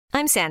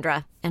I'm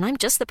Sandra, and I'm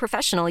just the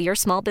professional your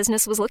small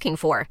business was looking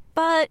for.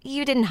 But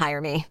you didn't hire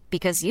me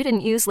because you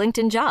didn't use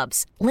LinkedIn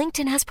Jobs.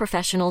 LinkedIn has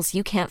professionals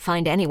you can't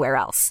find anywhere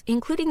else,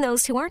 including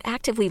those who aren't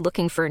actively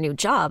looking for a new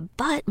job,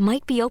 but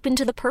might be open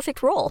to the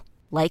perfect role,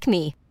 like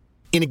me.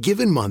 In a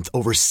given month,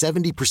 over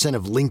 70%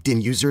 of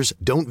LinkedIn users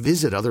don't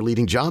visit other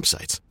leading job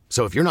sites.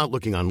 So if you're not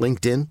looking on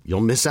LinkedIn,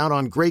 you'll miss out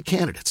on great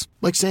candidates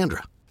like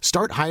Sandra.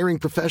 Start hiring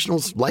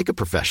professionals like a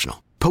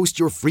professional. Post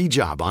your free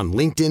job on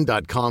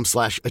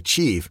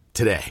linkedin.com/achieve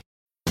today.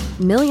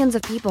 Millions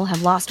of people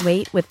have lost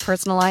weight with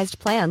personalized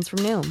plans from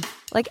Noom.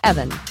 Like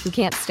Evan, who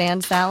can't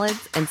stand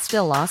salads and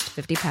still lost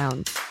 50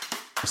 pounds.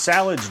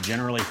 Salads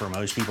generally for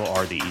most people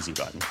are the easy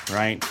button,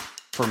 right?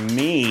 For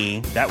me,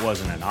 that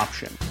wasn't an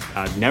option.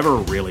 I never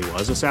really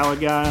was a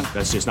salad guy.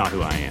 That's just not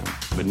who I am.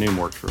 But Noom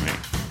worked for me.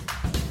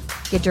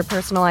 Get your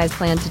personalized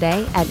plan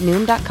today at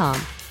Noom.com.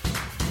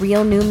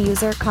 Real Noom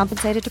user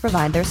compensated to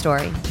provide their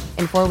story.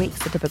 In 4 weeks,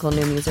 the typical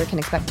Noom user can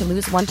expect to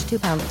lose 1 to 2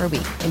 pounds per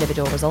week.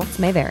 Individual results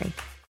may vary.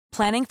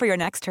 Planning for your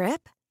next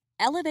trip?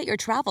 Elevate your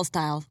travel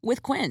style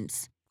with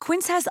Quince.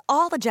 Quince has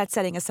all the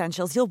jet-setting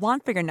essentials you'll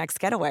want for your next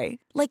getaway,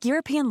 like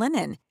European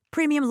linen,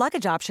 premium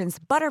luggage options,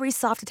 buttery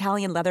soft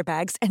Italian leather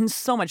bags, and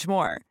so much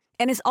more.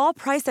 And is all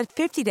priced at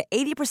 50 to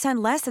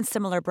 80% less than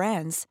similar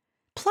brands.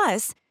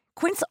 Plus,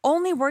 Quince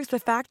only works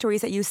with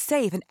factories that use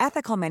safe and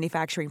ethical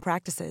manufacturing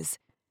practices.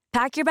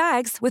 Pack your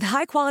bags with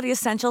high-quality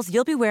essentials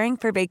you'll be wearing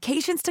for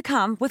vacations to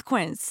come with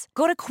Quince.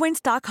 Go to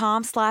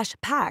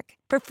quince.com/pack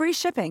for free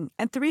shipping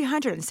and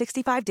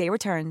 365-day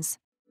returns.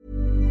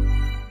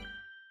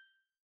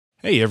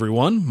 Hey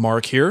everyone,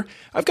 Mark here.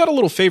 I've got a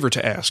little favor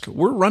to ask.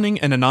 We're running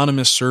an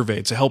anonymous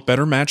survey to help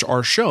better match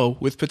our show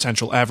with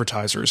potential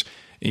advertisers.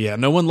 Yeah,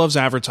 no one loves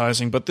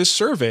advertising, but this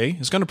survey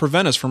is going to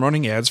prevent us from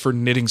running ads for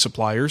knitting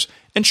suppliers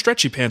and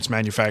stretchy pants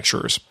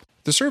manufacturers.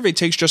 The survey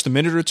takes just a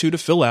minute or two to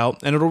fill out,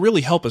 and it'll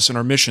really help us in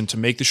our mission to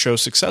make the show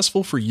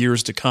successful for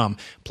years to come.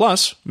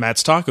 Plus,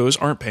 Matt's Tacos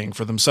aren't paying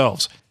for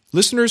themselves.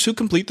 Listeners who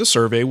complete the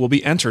survey will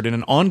be entered in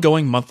an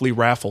ongoing monthly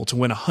raffle to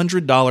win a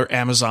 $100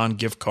 Amazon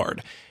gift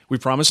card. We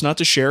promise not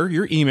to share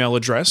your email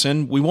address,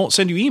 and we won't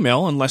send you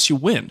email unless you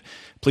win.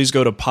 Please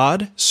go to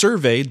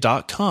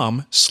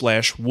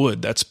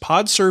podsurvey.com/wood. That's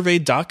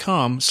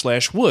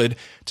podsurvey.com/wood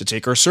to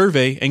take our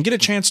survey and get a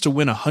chance to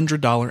win a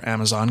 $100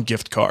 Amazon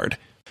gift card.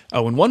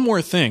 Oh, and one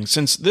more thing.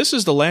 Since this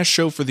is the last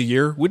show for the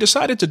year, we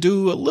decided to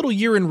do a little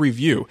year in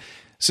review.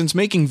 Since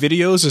making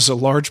videos is a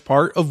large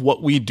part of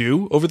what we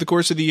do over the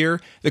course of the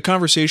year, the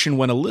conversation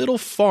went a little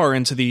far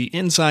into the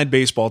inside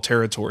baseball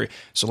territory.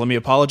 So let me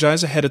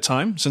apologize ahead of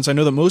time, since I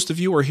know that most of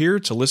you are here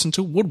to listen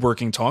to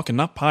woodworking talk and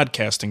not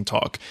podcasting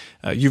talk.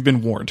 You've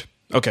been warned.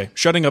 Okay,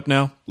 shutting up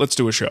now. Let's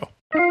do a show.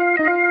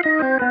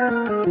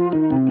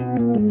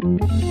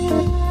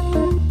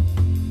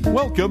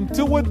 Welcome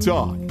to Wood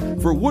Talk,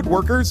 for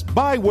woodworkers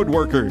by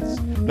woodworkers.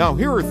 Now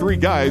here are 3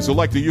 guys who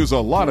like to use a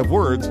lot of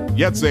words,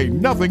 yet say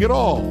nothing at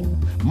all.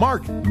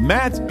 Mark,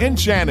 Matt, and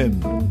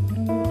Shannon.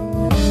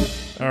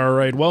 All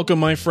right, welcome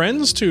my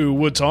friends to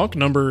Wood Talk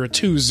number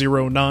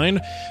 209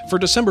 for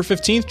December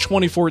 15th,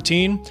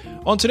 2014.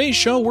 On today's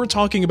show, we're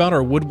talking about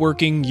our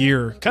woodworking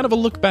year, kind of a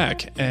look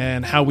back,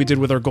 and how we did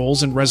with our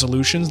goals and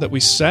resolutions that we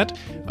set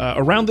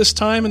around this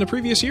time in the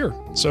previous year.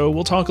 So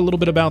we'll talk a little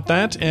bit about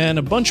that and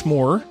a bunch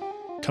more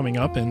coming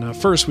up. And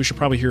first, we should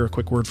probably hear a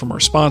quick word from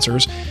our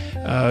sponsors.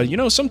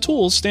 Some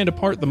tools stand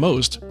apart the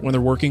most when they're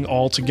working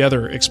all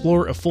together.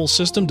 Explore a full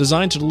system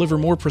designed to deliver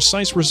more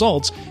precise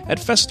results at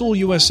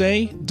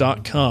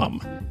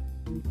festoolusa.com.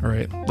 All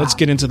right, let's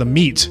get into the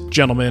meat,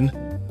 gentlemen.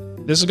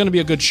 This is going to be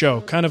a good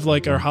show, kind of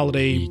like our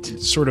holiday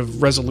sort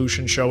of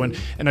resolution show. And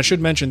I should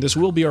mention, this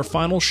will be our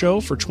final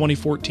show for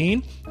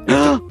 2014.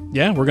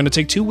 Yeah, we're going to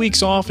take 2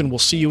 weeks off, and we'll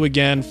see you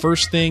again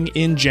first thing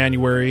in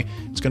January.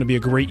 It's going to be a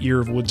great year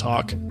of Wood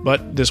Talk,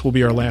 but this will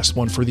be our last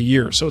one for the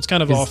year. So it's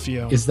kind of off,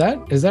 Is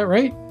that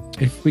right?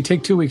 If we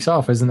take 2 weeks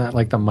off, isn't that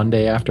like the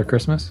Monday after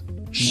Christmas?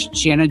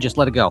 Shannon, just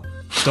let it go.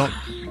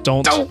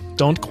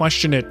 Don't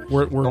question it.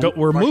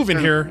 We're moving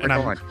here, and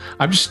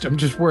I'm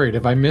just worried.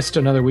 Have I missed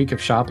another week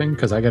of shopping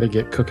because I got to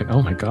get cooking?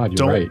 Oh my God,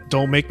 you're right.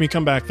 Don't make me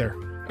come back there.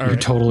 You're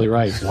totally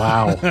right.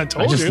 Wow.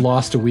 I just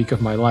lost a week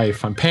of my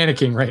life. I'm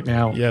panicking right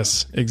now.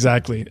 Yes,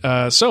 exactly.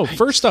 So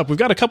first up, we've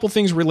got a couple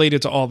things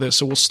related to all this.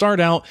 So we'll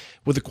start out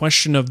with the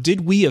question of,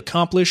 did we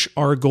accomplish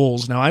our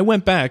goals? Now, I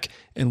went back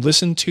and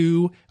listened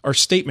to our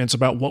statements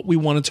about what we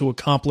wanted to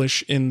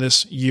accomplish in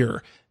this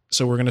year.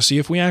 So we're going to see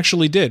if we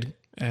actually did.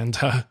 And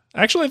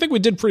actually, I think we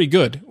did pretty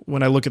good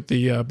when I look at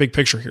the big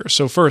picture here.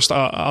 So first,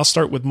 I'll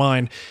start with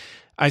mine.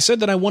 I said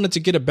that I wanted to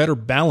get a better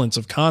balance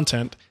of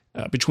content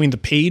between the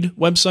paid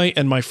website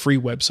and my free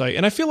website.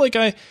 And I feel like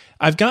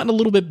I've gotten a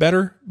little bit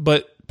better,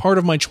 but part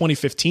of my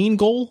 2015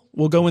 goal,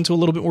 we'll go into a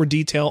little bit more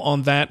detail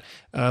on that.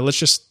 Let's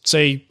just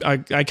say I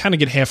kind of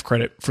get half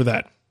credit for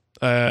that.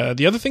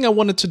 The other thing I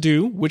wanted to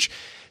do, which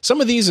some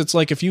of these, it's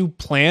like if you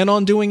plan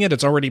on doing it,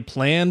 it's already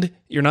planned.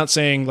 You're not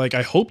saying like,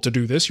 I hope to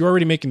do this. You're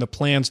already making the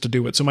plans to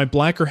do it. So my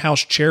Blacker House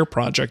chair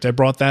project, I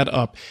brought that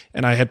up,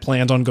 and I had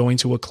planned on going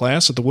to a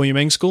class at the William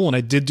Eng School, and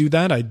I did do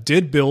that. I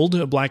did build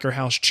a Blacker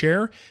House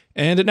chair,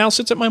 and it now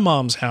sits at my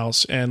mom's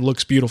house and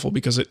looks beautiful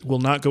because it will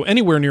not go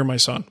anywhere near my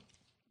son.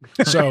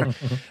 So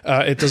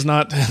it's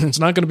not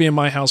going to be in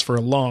my house for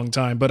a long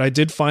time, but I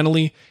did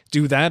finally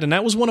do that. And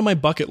that was one of my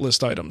bucket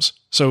list items.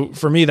 So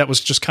for me, that was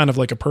just kind of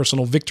like a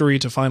personal victory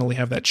to finally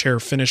have that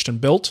chair finished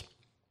and built.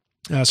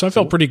 So I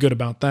felt pretty good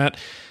about that.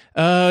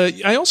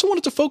 I also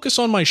wanted to focus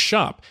on my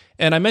shop.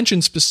 And I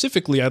mentioned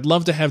specifically, I'd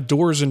love to have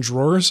doors and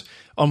drawers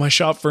on my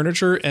shop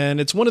furniture.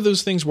 And it's one of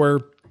those things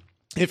where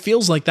it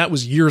feels like that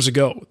was years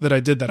ago that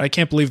I did that. I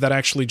can't believe that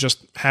actually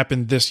just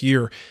happened this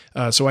year.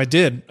 So I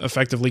did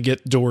effectively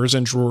get doors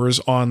and drawers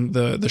on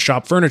the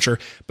shop furniture,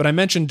 but I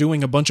mentioned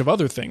doing a bunch of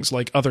other things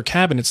like other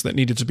cabinets that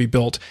needed to be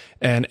built,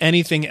 and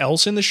anything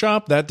else in the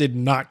shop that did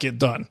not get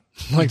done.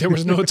 Like there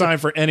was no time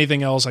for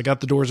anything else. I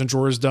got the doors and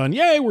drawers done.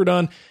 Yay, we're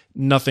done.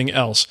 Nothing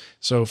else.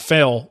 So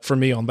fail for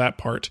me on that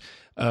part.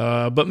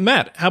 But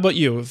Matt, how about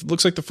you? It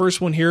looks like the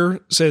first one here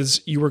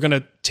says you were going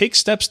to take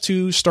steps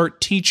to start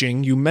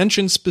teaching. You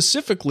mentioned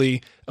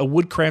specifically a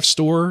woodcraft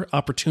store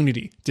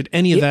opportunity. Did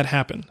any of that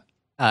happen?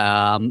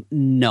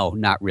 No,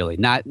 not really.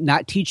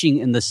 Not teaching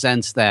in the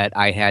sense that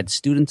I had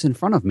students in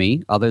front of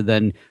me, other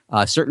than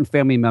certain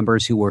family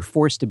members who were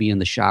forced to be in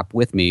the shop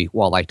with me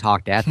while I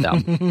talked at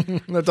them.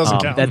 That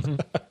doesn't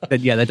count.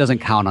 That doesn't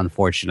count,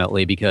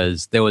 unfortunately,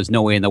 because there was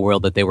no way in the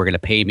world that they were going to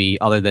pay me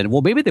other than,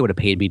 well, maybe they would have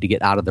paid me to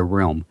get out of the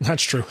room.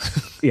 That's true.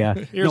 Yeah.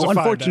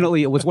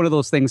 Unfortunately, it was one of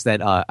those things that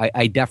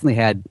I definitely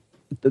had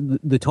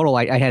the total.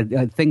 I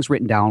had things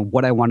written down,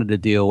 what I wanted to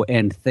do,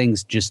 and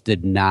things just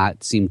did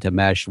not seem to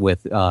mesh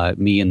with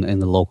me in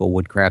the local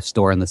woodcraft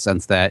store, in the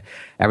sense that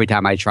every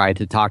time I tried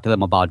to talk to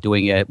them about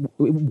doing it,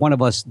 one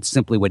of us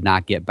simply would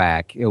not get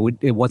back.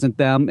 It wasn't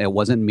them. It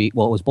wasn't me.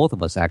 Well, it was both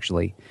of us,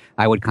 actually.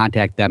 I would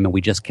contact them, and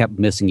we just kept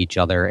missing each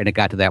other. And it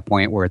got to that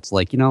point where it's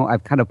like,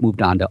 I've kind of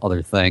moved on to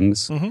other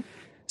things. Mm-hmm.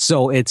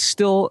 So it's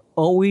still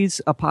always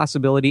a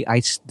possibility.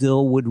 I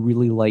still would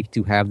really like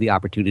to have the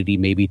opportunity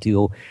maybe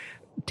to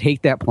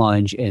take that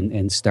plunge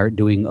and start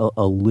doing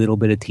a little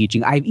bit of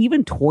teaching. I've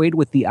even toyed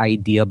with the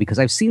idea, because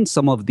I've seen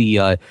some of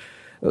the,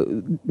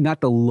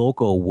 not the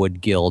local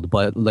wood guild,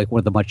 but like one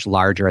of the much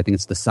larger, I think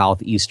it's the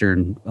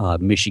Southeastern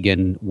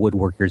Michigan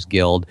Woodworkers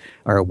Guild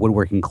or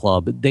Woodworking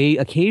Club. They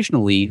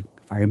occasionally,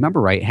 if I remember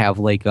right, have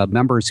like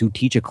members who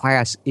teach a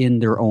class in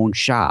their own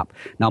shop.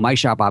 Now, my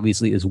shop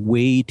obviously is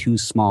way too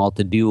small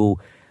to do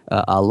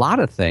a lot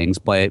of things,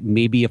 but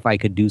maybe if I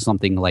could do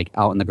something like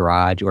out in the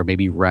garage, or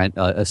maybe rent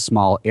a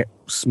small,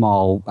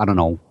 I don't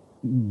know,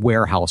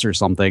 warehouse or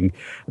something,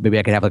 maybe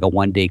I could have like a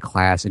one-day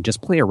class and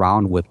just play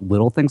around with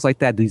little things like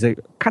that. These are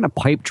kind of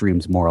pipe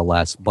dreams, more or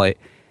less, but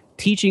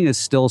teaching is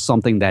still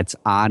something that's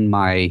on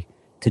my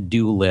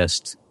to-do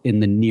list in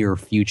the near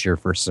future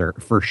for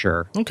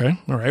sure. Okay.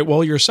 All right.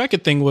 Well, your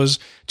second thing was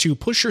to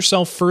push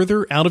yourself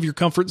further out of your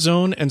comfort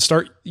zone and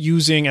start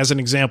using, as an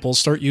example,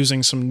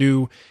 some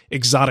new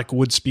exotic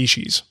wood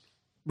species.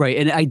 Right.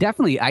 And I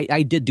definitely,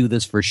 I did do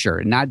this for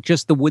sure. Not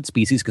just the wood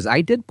species, because I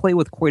did play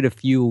with quite a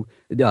few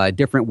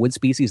different wood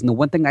species. And the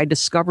one thing I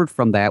discovered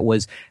from that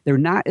was they're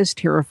not as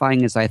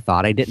terrifying as I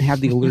thought. I didn't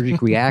have the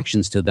allergic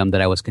reactions to them that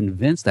I was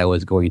convinced I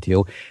was going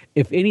to.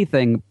 If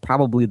anything,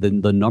 probably the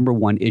number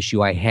one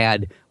issue I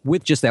had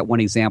with just that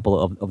one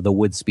example of the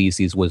wood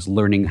species was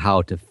learning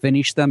how to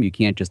finish them. You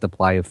can't just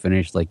apply a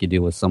finish like you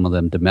do with some of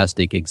them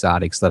domestic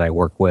exotics that I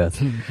work with.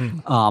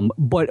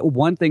 But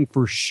one thing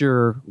for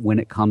sure, when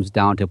it comes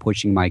down to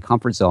pushing my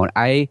comfort zone,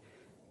 I,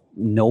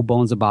 no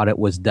bones about it,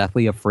 was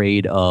deathly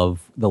afraid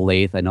of the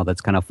lathe. I know that's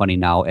kind of funny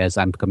now as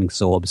I'm becoming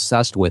so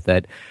obsessed with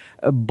it.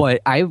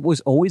 But I was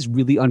always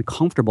really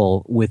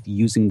uncomfortable with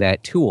using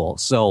that tool.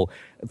 So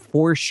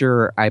for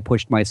sure, I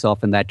pushed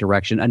myself in that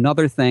direction.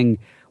 Another thing,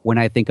 when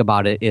I think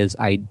about it, is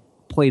I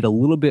played a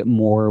little bit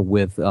more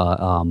with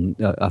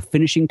a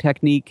finishing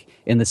technique,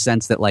 in the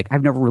sense that, like,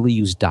 I've never really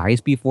used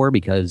dyes before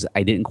because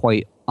I didn't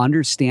quite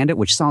understand it,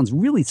 which sounds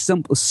really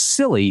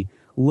silly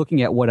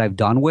looking at what I've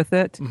done with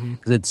it,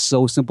 because it's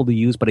so simple to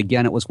use. But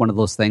again, it was one of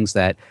those things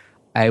that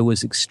I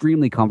was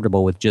extremely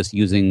comfortable with just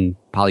using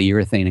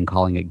polyurethane and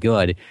calling it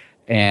good.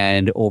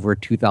 And over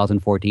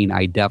 2014,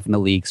 I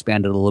definitely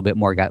expanded a little bit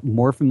more, got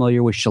more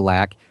familiar with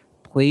shellac,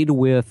 played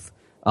with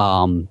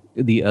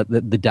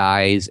the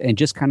dyes, and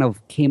just kind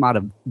of came out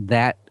of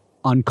that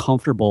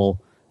uncomfortable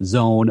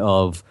zone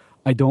of,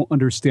 I don't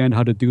understand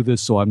how to do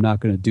this, so I'm not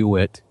going to do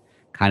it,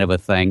 kind of a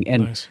thing.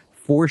 And nice.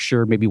 For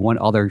sure, maybe one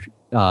other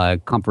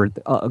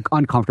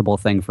uncomfortable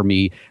thing for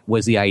me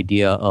was the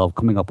idea of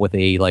coming up with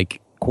a, like,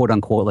 quote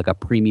unquote, like a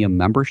premium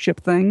membership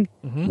thing,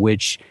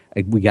 which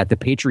we got the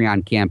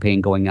Patreon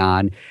campaign going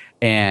on.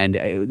 And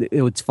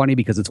it's funny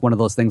because it's one of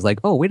those things like,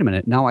 oh, wait a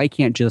minute, now I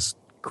can't just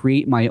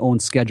create my own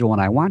schedule when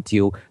I want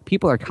to.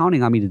 People are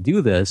counting on me to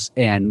do this,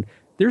 and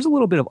there's a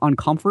little bit of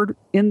uncomfort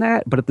in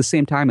that, but at the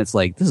same time, it's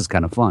like, this is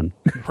kind of fun.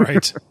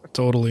 Right.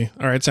 Totally.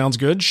 All right. Sounds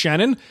good.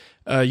 Shannon,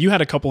 you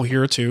had a couple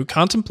here too.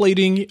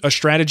 Contemplating a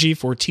strategy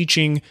for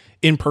teaching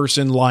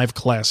in-person live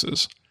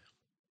classes.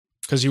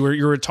 Because you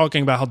were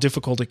talking about how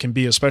difficult it can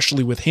be,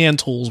 especially with hand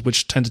tools,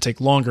 which tend to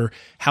take longer,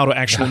 how to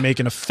actually make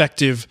an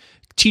effective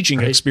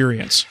teaching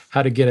experience.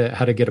 How to get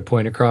a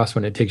point across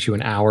when it takes you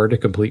an hour to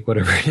complete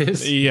whatever it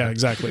is. Yeah,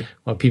 exactly.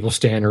 While people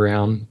stand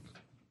around,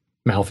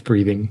 mouth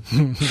breathing.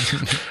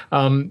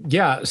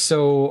 I'd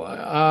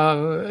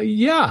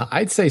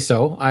say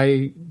so.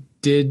 I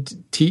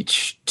did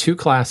teach 2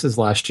 classes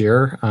last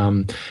year.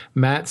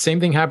 Matt, same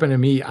thing happened to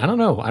me. I don't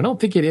know. I don't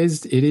think it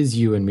is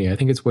you and me. I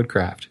think it's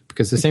Woodcraft,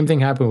 because the same thing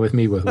happened with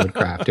me with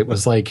Woodcraft. It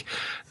was like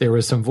there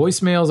was some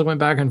voicemails that went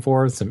back and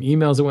forth, some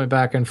emails that went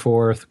back and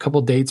forth, a couple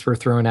dates were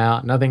thrown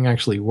out, nothing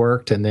actually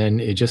worked, and then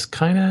it just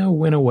kind of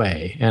went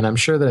away. And I'm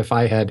sure that if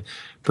I had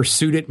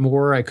pursued it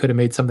more, I could have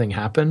made something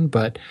happen.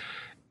 But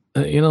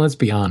let's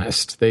be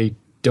honest. They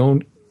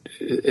don't.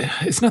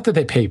 It's not that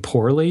they pay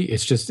poorly.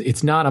 It's just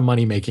it's not a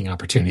money making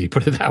opportunity.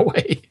 Put it that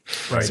way.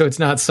 Right. So it's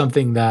not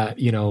something that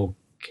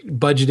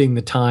budgeting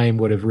the time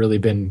would have really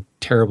been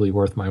terribly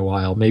worth my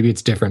while. Maybe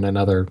it's different in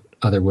other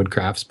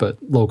woodcrafts, but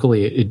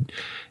locally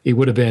it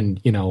would have been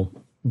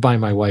buy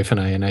my wife and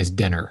I a nice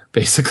dinner,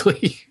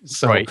 basically.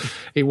 So right.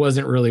 It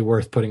wasn't really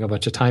worth putting a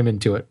bunch of time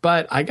into it.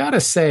 But I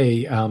gotta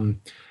say,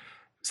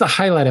 it's a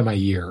highlight of my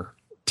year.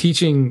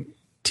 Teaching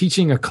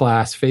a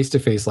class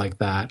face-to-face like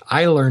that,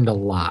 I learned a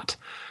lot.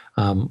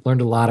 Learned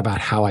a lot about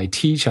how I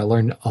teach. I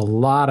learned a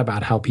lot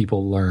about how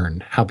people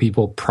learn, how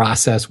people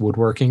process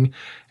woodworking,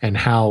 and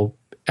how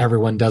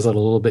everyone does it a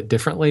little bit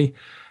differently.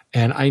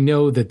 And I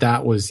know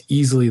that was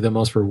easily the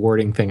most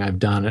rewarding thing I've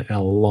done in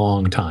a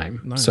long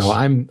time. Nice. So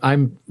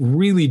I'm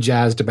really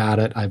jazzed about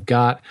it. I've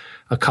got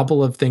a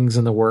couple of things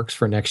in the works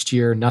for next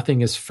year.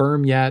 Nothing is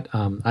firm yet.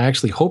 I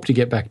actually hope to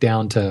get back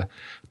down to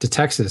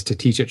Texas to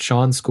teach at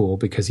Sean's school,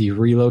 because he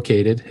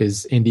relocated.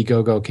 His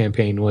Indiegogo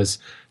campaign was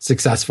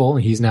successful,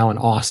 and he's now in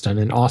Austin,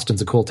 and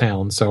Austin's a cool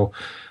town. So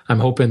I'm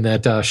hoping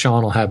that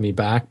Sean will have me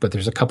back, but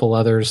there's a couple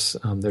others.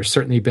 There's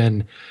certainly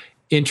been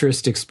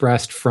interest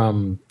expressed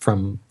from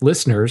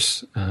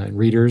listeners and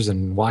readers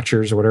and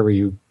watchers, or whatever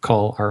you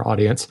call our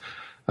audience,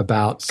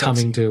 about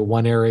coming to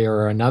one area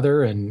or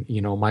another. And,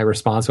 my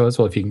response was,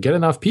 well, if you can get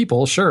enough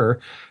people, sure.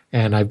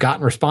 And I've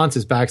gotten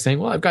responses back saying,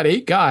 well, I've got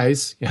 8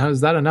 guys. How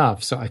is that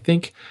enough? So I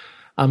think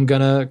I'm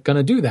gonna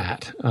do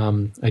that.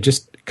 I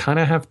just kind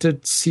of have to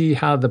see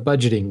how the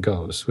budgeting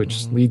goes,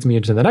 which leads me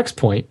into the next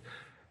point.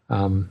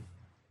 I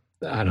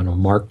don't know,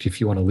 Mark,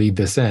 if you want to lead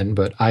this in,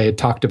 but I had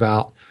talked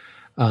about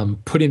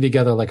putting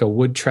together like a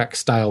wood trek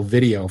style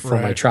video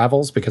for my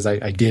travels, because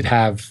I did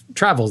have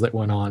travels that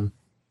went on,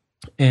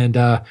 and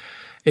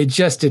it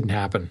just didn't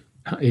happen.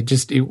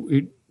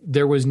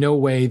 There was no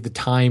way the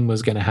time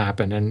was going to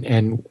happen.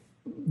 And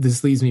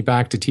this leads me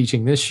back to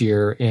teaching this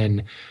year.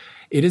 And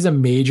it is a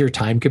major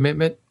time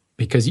commitment,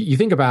 because you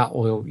think about,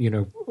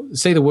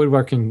 say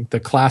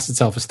the class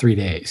itself is 3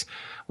 days.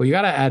 Well, you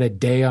got to add a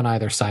day on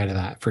either side of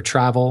that for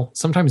travel,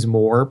 sometimes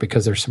more,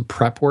 because there's some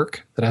prep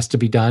work that has to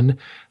be done.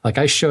 Like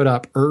I showed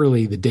up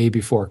early the day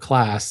before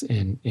class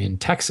in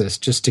Texas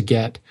just to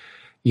get,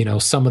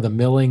 some of the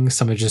milling,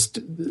 some of just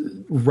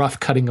rough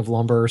cutting of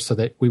lumber, so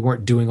that we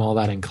weren't doing all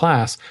that in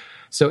class.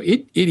 So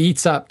it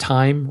eats up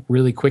time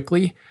really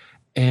quickly.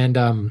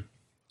 And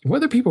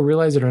whether people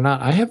realize it or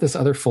not, I have this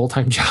other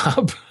full-time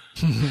job.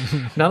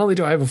 Not only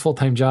do I have a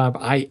full-time job,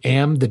 I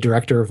am the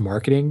director of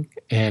marketing,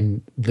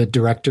 and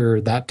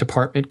that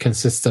department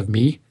consists of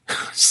me.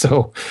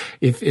 So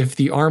if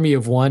the army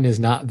of one is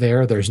not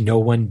there, there's no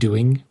one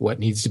doing what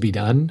needs to be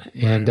done.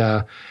 Right. And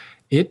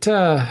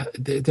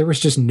there was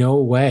just no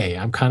way.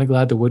 I'm kind of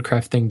glad the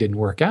Woodcraft thing didn't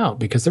work out,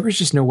 because there was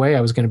just no way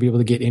I was going to be able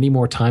to get any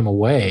more time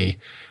away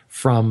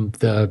from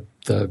the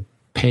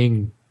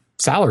paying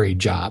salary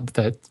job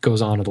that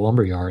goes on at the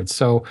lumberyard.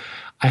 So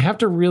I have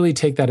to really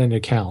take that into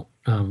account.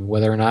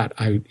 Whether or not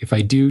if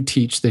I do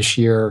teach this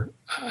year,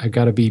 I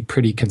got to be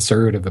pretty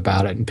conservative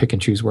about it and pick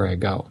and choose where I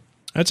go.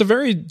 That's a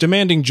very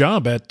demanding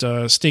job at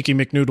Stinky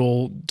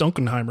McNoodle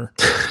Dunkenheimer.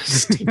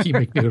 Stinky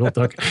McNoodle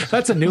Duncan.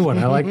 That's a new one.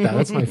 I like that.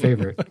 That's my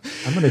favorite.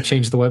 I'm going to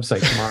change the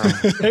website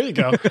tomorrow. There you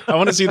go. I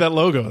want to see that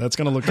logo. That's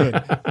going to look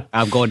good.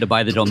 I'm going to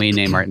buy the domain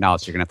name right now,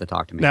 so you're going to have to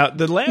talk to me. Now,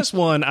 the last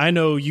one, I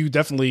know you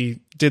definitely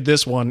did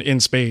this one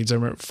in spades. I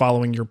remember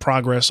following your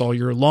progress all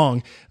year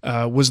long,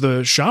 was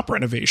the shop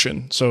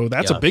renovation. So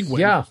that's a big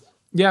win. Yeah.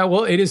 Yeah,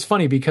 well, it is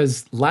funny,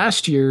 because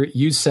last year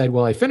you said,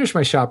 well, I finished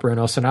my shop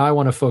reno, so now I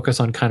want to focus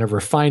on kind of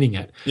refining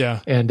it. Yeah.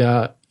 And,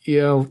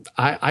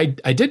 I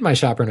did my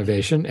shop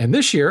renovation, and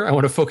this year I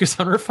want to focus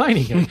on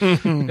refining it.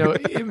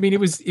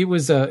 It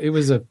was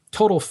a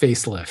total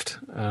facelift.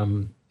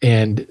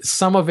 And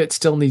some of it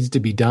still needs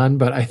to be done,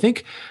 but I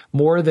think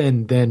more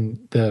than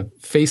the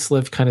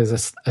facelift kind of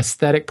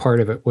aesthetic part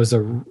of it was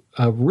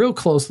a real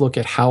close look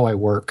at how I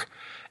work.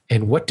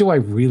 And what do I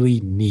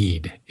really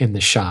need in the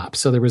shop?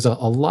 So there was a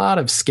lot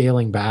of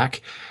scaling back.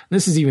 And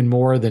this is even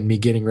more than me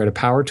getting rid of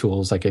power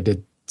tools like I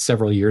did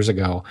several years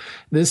ago.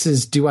 This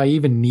is, do I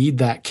even need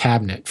that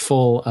cabinet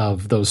full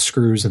of those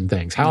screws and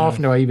things? How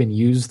often do I even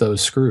use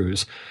those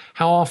screws?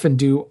 How often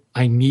do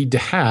I need to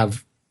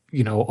have,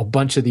 a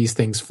bunch of these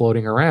things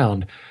floating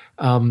around?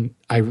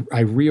 I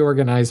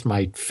reorganized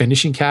my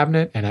finishing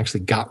cabinet and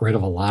actually got rid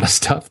of a lot of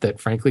stuff that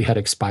frankly had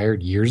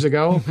expired years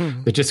ago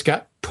that just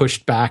got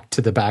pushed back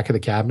to the back of the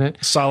cabinet.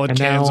 Solid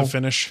cans of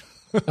finish.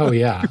 Oh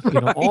yeah.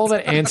 All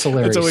that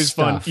ancillary It's always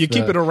stuff, fun. You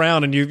keep it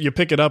around and you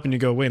pick it up and you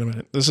go, wait a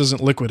minute, this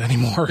isn't liquid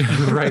anymore.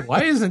 Right.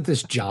 Why isn't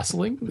this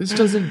jostling? This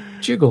doesn't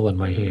jiggle in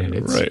my hand.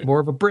 It's more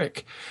of a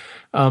brick.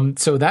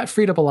 So that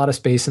freed up a lot of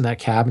space in that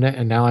cabinet.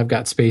 And now I've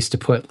got space to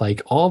put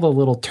like all the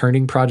little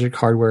turning project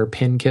hardware,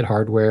 pin kit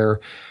hardware,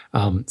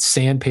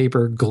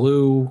 sandpaper,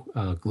 glue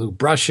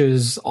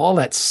brushes, all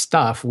that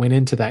stuff went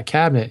into that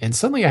cabinet. And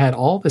suddenly I had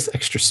all this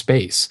extra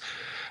space.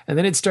 And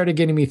then it started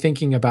getting me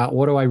thinking about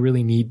what do I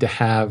really need to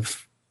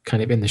have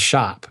kind of in the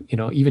shop,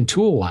 even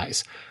tool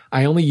wise.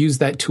 I only use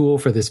that tool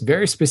for this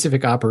very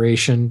specific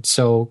operation.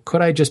 So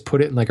could I just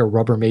put it in like a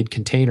Rubbermaid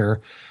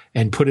container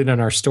and put it in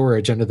our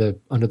storage under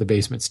the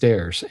basement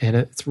stairs? And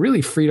it's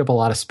really freed up a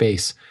lot of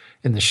space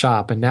in the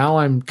shop. And now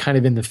I'm kind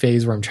of in the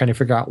phase where I'm trying to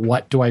figure out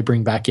what do I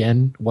bring back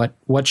in,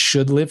 what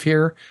should live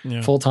here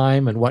full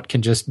time, and what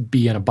can just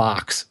be in a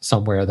box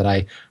somewhere that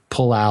I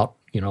pull out,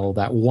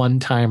 that one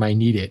time I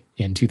need it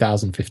in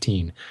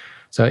 2015.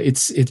 So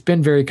it's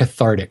been very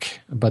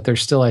cathartic, but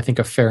there's still, I think,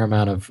 a fair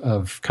amount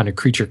of kind of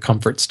creature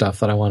comfort stuff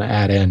that I want to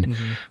add in.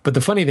 Mm-hmm. But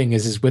the funny thing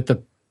is with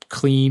the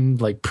clean,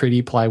 like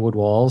pretty plywood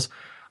walls,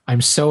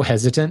 I'm so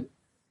hesitant.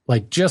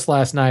 Like just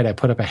last night, I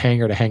put up a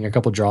hanger to hang a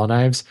couple draw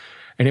knives,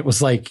 and it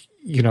was like,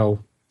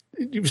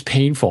 it was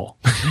painful.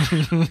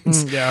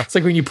 It's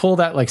like when you pull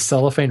that like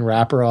cellophane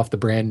wrapper off the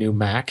brand new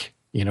Mac,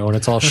 and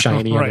it's all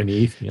shiny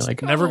underneath. And you're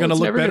like, never going to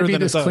look better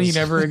than this clean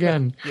ever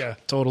again. Yeah,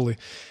 totally.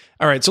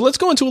 All right, so let's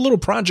go into a little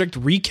project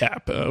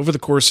recap. Over the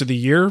course of the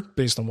year,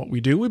 based on what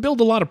we do, we build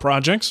a lot of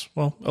projects.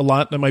 Well, a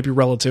lot, that might be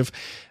relative.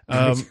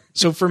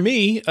 So for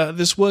me,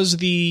 this was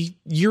the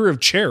year of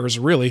chairs,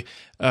 really.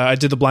 I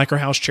did the Blacker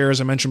House chair, as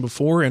I mentioned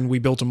before, and we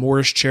built a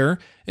Morris chair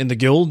in the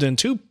guild and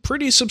 2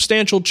 pretty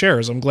substantial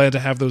chairs. I'm glad to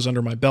have those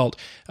under my belt.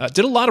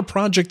 Did a lot of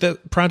projects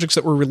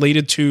that were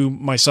related to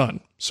my son.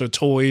 So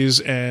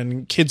toys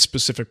and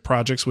kid-specific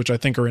projects, which I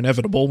think are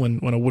inevitable when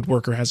a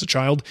woodworker has a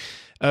child.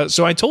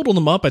 So I totaled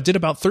them up. I did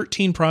about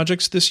 13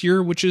 projects this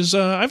year, which is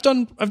I've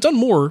done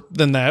more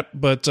than that,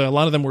 but a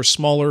lot of them were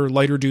smaller,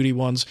 lighter duty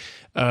ones.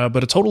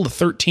 But a total of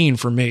 13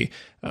 for me.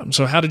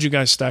 So how did you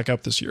guys stack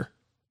up this year?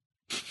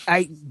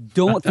 I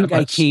don't think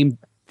I came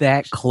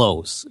that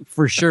close.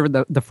 For sure,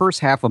 the first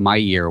half of my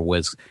year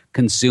was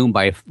consumed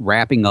by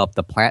wrapping up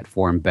the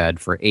platform bed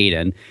for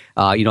Aiden.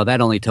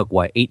 That only took,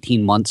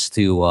 18 months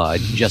to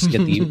just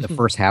get the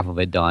first half of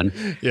it done.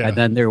 Yeah. And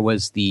then there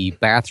was the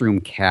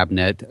bathroom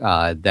cabinet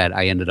that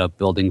I ended up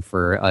building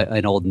for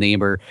an old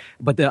neighbor.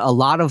 But a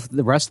lot of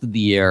the rest of the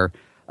year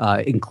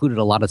included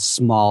a lot of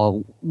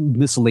small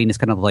miscellaneous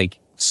kind of like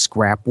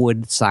scrap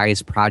wood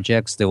size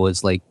projects. There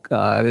was like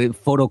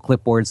photo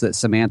clipboards that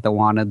Samantha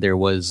wanted. There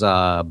was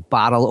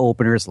bottle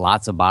openers,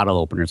 lots of bottle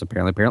openers.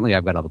 Apparently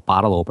I've got a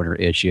bottle opener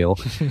issue.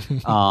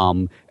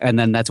 And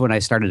then that's when I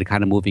started to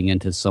kind of moving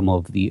into some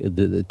of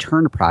the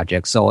turn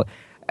projects. So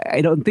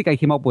I don't think I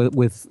came up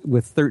with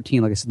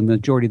 13. Like I said, the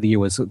majority of the year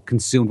was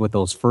consumed with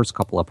those first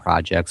couple of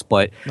projects.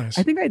 But nice.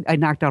 I think I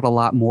knocked out a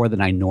lot more than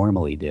I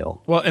normally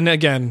do. Well, and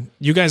again,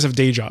 you guys have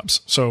day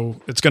jobs,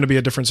 so it's going to be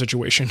a different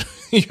situation.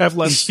 You have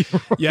less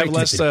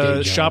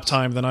shop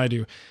time than I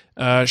do.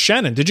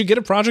 Shannon, did you get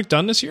a project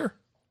done this year?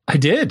 I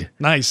did.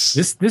 Nice.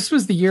 This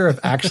was the year of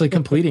actually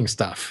completing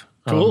stuff.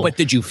 Cool. But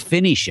did you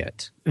finish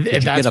it?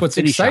 That's what's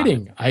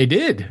exciting. I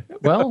did.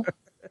 Well.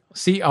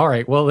 See, all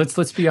right. Well,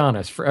 let's be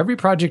honest. For every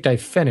project I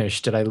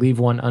finished, did I leave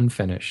one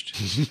unfinished?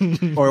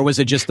 Or was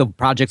it just the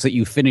projects that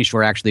you finished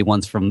were actually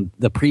ones from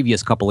the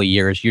previous couple of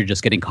years? You're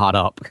just getting caught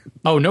up.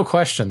 Oh, no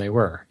question, they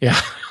were. Yeah.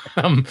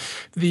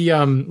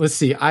 Let's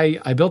see.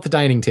 I built the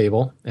dining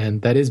table,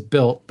 and that is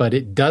built, but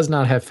it does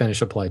not have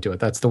finish applied to it.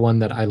 That's the one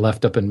that I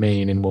left up in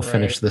Maine and will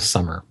finish this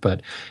summer.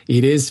 But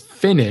it is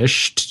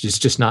finished. It's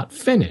just not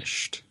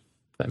finished.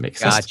 That makes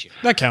sense. Gotcha.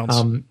 That counts.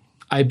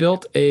 I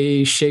built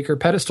a shaker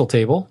pedestal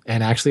table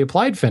and actually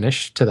applied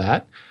finish to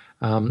that.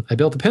 I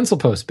built a pencil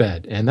post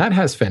bed, and that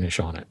has finish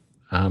on it.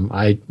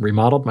 I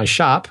remodeled my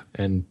shop,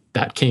 and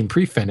that came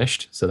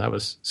pre-finished, so that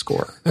was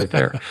score right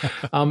there.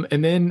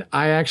 And then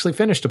I actually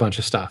finished a bunch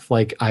of stuff.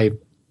 Like I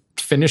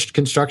finished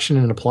construction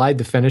and applied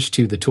the finish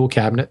to the tool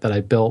cabinet that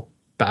I built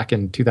back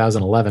in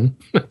 2011.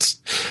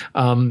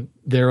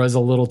 There was a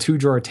little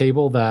 2-drawer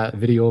table. That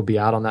video will be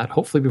out on that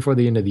hopefully before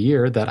the end of the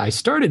year, that I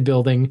started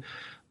building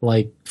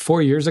like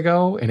 4 years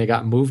ago, and it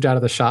got moved out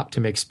of the shop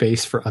to make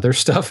space for other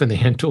stuff in the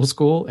hand tool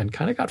school and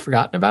kind of got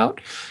forgotten about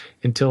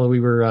until we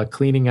were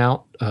cleaning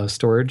out a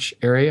storage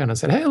area. And I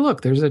said, hey,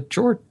 look, there's a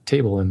drawer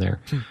table in there.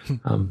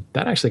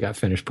 That actually got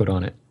finish put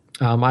on it.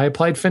 I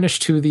applied finish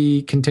to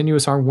the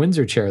continuous arm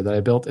Windsor chair that I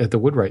built at the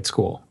Woodwright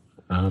School.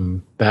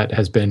 That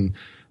has been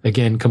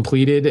again,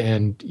 completed.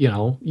 And, you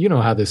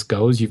know how this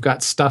goes. You've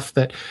got stuff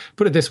that,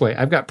 put it this way,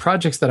 I've got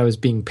projects that I was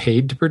being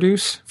paid to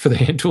produce for the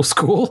hand tool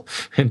school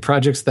and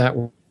projects that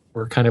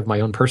were kind of my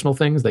own personal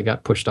things. They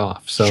got pushed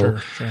off. So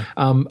Sure.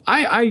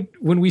 I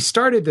when we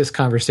started this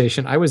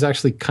conversation, I was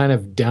actually kind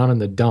of down in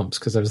the dumps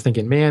because I was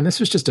thinking, man, this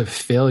was just a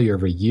failure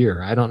of a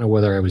year. I don't know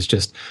whether I was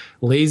just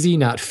lazy,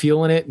 not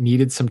feeling it,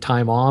 needed some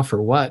time off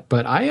or what,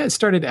 but I had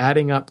started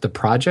adding up the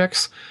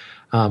projects,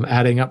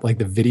 adding up like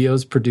the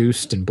videos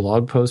produced and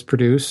blog posts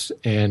produced,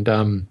 and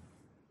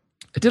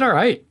I did all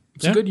right.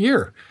 It's a good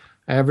year.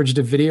 I averaged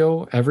a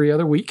video every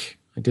other week.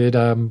 I did,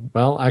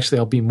 well, actually,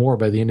 I'll be more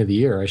by the end of the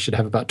year. I should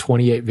have about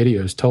 28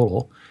 videos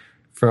total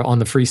on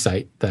the free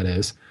site, that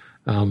is.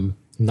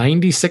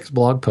 96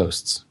 blog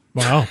posts.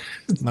 Wow.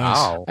 Nice.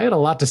 Wow. I had a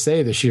lot to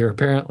say this year,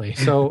 apparently.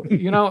 So,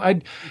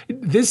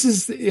 this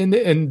is,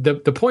 and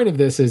the point of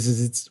this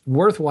is it's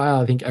worthwhile,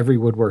 I think, every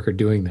woodworker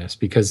doing this,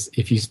 because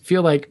if you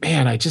feel like,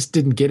 man, I just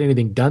didn't get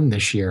anything done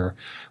this year,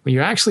 when you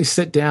actually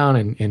sit down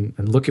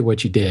and look at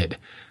what you did,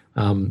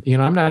 I'm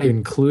not even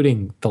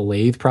including the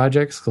lathe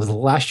projects, because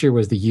last year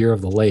was the year of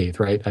the lathe,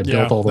 right? I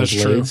built all those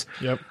lathes.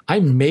 Yep. I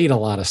made a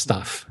lot of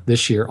stuff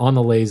this year on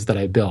the lathes that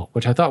I built,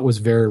 which I thought was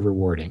very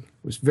rewarding.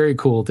 It was very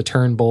cool to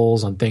turn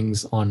bowls on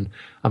things on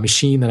a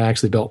machine that I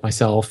actually built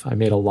myself. I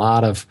made a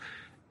lot of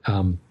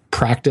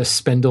practice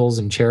spindles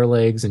and chair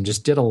legs and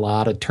just did a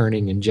lot of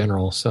turning in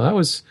general. So it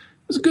was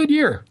a good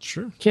year.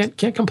 Sure. Can't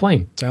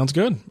complain. Sounds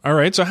good. All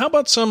right. So how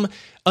about some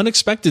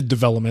unexpected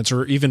developments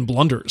or even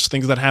blunders,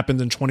 things that happened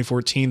in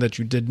 2014 that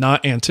you did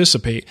not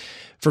anticipate?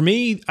 For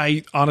me,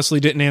 I honestly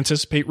didn't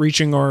anticipate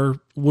reaching our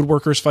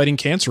Woodworkers Fighting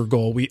Cancer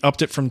goal. We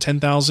upped it from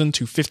 10,000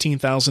 to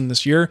 15,000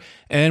 this year,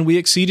 and we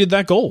exceeded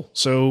that goal.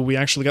 So we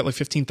actually got like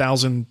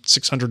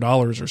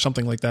 $15,600 or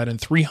something like that,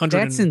 and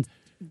 300.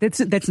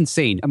 That's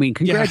insane. I mean,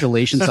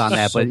 congratulations on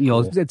that. But,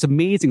 it's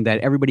amazing that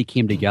everybody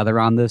came together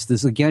on this.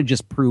 This, again,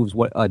 just proves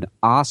what an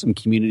awesome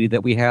community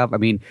that we have. I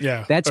mean,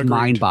 that's agreed.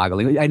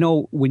 Mind-boggling. I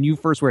know when you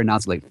first were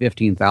announced, like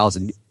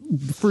 15,000,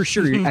 for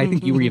sure, I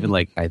think you were even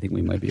like, I think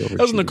we might be over.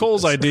 That was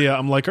Nicole's idea.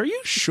 I'm like, are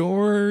you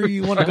sure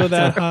you want to go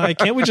that high?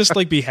 Can't we just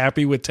be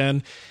happy with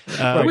 10?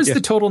 What was the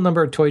total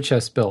number of toy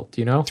chests built?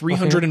 Do you know?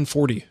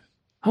 340.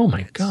 Oh,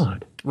 my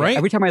God. Right?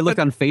 Every time I look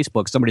on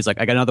Facebook, somebody's like,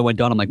 I got another one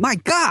done. I'm like, my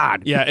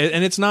God. Yeah,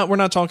 and we're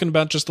not talking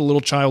about just a little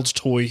child's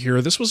toy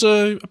here. This was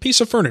a piece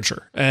of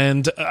furniture.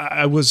 And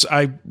I was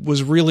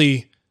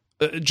really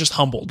just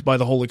humbled by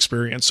the whole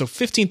experience. So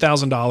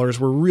 $15,000,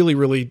 we're really,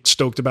 really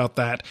stoked about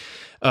that.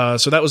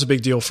 So that was a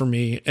big deal for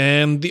me.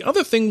 And the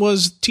other thing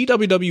was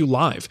TWW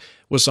Live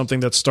was something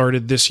that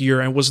started this year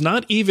and was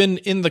not even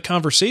in the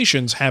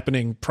conversations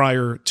happening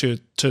prior to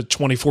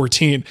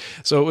 2014.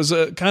 So it was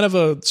a kind of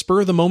a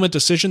spur of the moment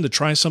decision to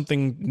try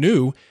something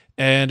new,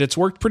 and it's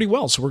worked pretty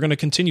well. So we're going to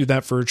continue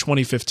that for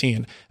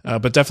 2015,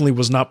 but definitely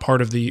was not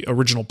part of the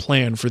original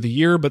plan for the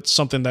year, but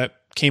something that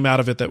came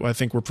out of it that I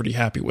think we're pretty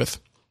happy with.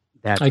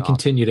 I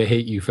continue to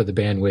hate you for the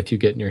bandwidth you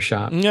get in your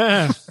shop.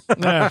 Yeah.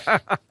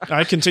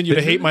 I continue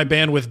to hate my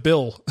bandwidth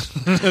bill.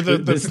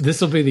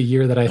 This will be the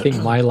year that I think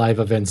my live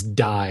events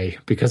die,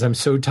 because I'm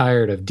so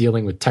tired of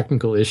dealing with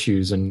technical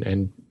issues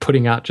and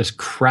putting out just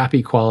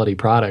crappy quality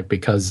product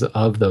because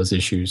of those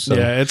issues. So.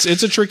 Yeah, it's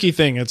a tricky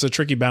thing. It's a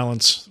tricky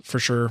balance for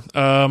sure.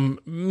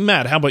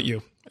 Matt, how about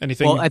you?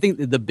 Anything? Well, I think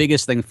the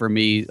biggest thing for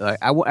me,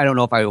 I don't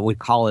know if I would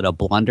call it a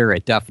blunder.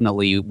 It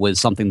definitely was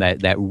something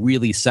that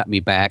really set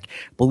me back.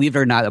 Believe it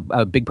or not,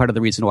 a big part of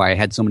the reason why I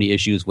had so many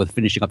issues with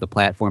finishing up the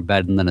platform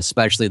bed and then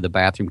especially the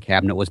bathroom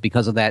cabinet was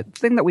because of that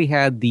thing that we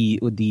had,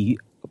 the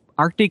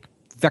Arctic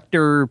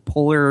vector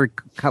polar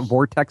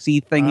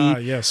vortexy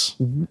thingy. Yes.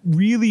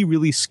 Really,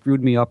 really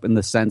screwed me up in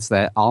the sense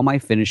that all my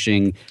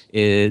finishing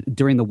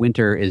during the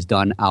winter is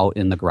done out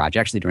in the garage.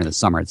 Actually, during the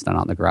summer, it's done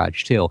out in the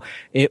garage too.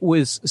 It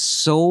was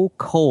so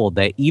cold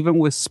that even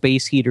with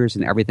space heaters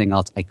and everything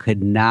else, I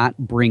could not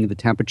bring the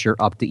temperature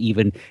up to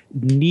even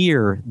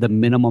near the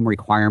minimum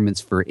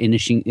requirements for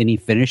any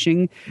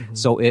finishing. Mm-hmm.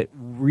 So it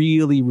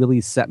really,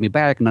 really set me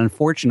back. And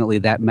unfortunately,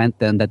 that meant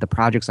then that the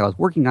projects I was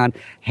working on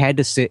had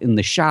to sit in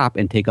the shop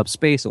and take up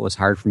space. So it was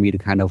hard for me to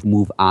kind of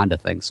move on to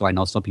things. So I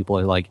know some people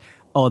are like,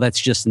 oh, that's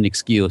just an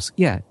excuse.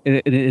 Yeah,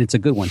 and it's a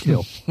good one,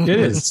 too. It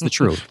is. It's the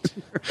truth.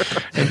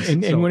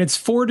 And when it's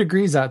 4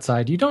 degrees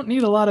outside, you don't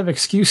need a lot of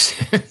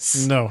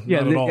excuses. No,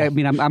 not at all. I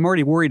mean, I'm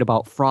already worried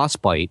about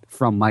frostbite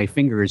from my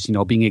fingers,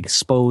 being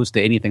exposed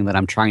to anything that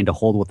I'm trying to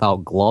hold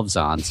without gloves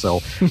on. So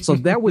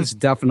that was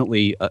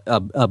definitely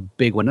a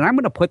big one. And I'm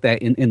going to put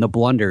that in the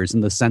blunders in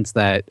the sense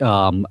that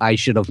I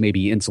should have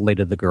maybe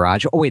insulated the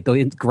garage. Oh, wait,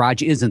 the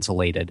garage is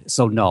insulated.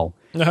 So no.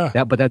 Uh-huh.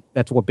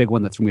 That's one big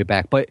one that threw me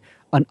back. But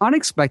an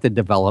unexpected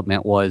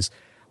development was,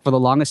 for the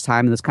longest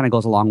time, and this kind of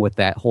goes along with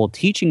that whole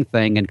teaching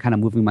thing and kind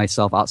of moving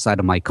myself outside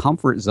of my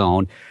comfort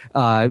zone.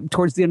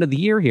 Towards the end of the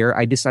year here,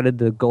 I decided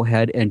to go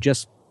ahead and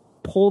just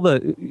pull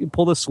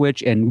the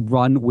switch and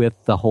run with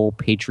the whole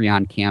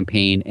Patreon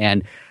campaign.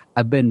 And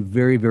I've been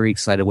very, very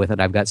excited with it.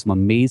 I've got some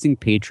amazing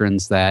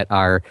patrons that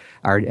are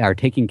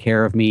taking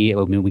care of me.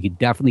 I mean, we could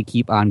definitely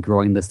keep on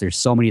growing this. There's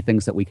so many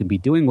things that we can be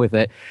doing with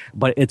it,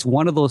 but it's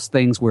one of those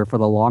things where for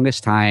the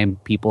longest time,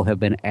 people have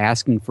been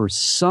asking for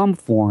some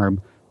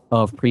form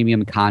of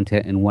premium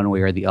content in one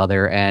way or the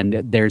other.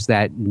 And there's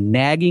that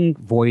nagging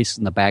voice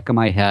in the back of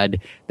my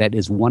head that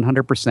is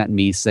 100%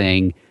 me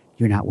saying,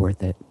 you're not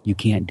worth it. You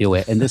can't do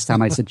it. And this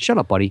time I said, shut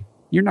up, buddy.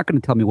 You're not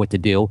going to tell me what to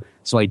do.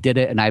 So I did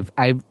it, and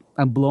I'm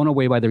blown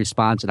away by the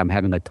response, and I'm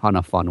having a ton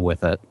of fun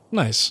with it.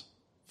 Nice.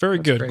 Very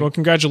good. Great. Well,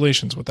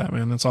 congratulations with that,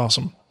 man. That's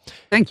awesome.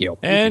 Thank you.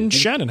 And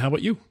Shannon, how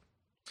about you?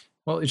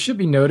 Well, it should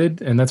be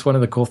noted, and that's one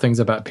of the cool things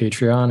about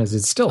Patreon is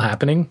it's still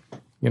happening.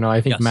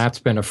 I think Matt's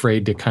been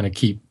afraid to kind of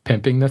keep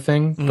pimping the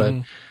thing, but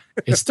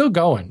it's still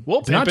going.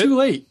 It's not too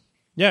late.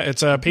 Yeah,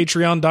 it's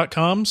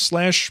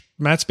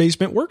patreon.com/Matt's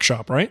Basement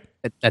Workshop, right?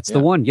 That's the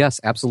one. Yes,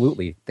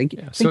 absolutely. Thank you.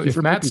 Yeah. So if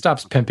Matt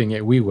stops pimping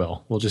it, we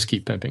will. We'll just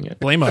keep pimping it.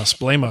 Blame us.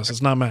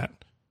 It's not Matt.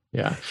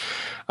 Yeah.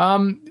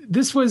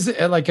 This was,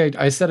 like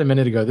I said a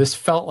minute ago, this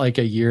felt like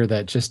a year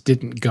that just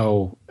didn't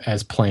go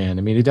as planned.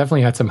 I mean, it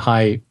definitely had some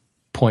high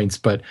points,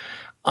 but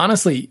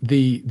honestly,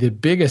 the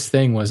biggest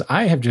thing was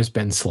I have just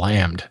been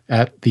slammed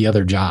at the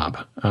other job.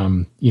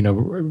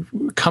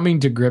 Coming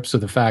to grips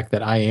with the fact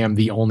that I am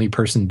the only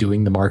person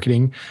doing the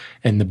marketing,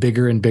 and the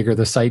bigger and bigger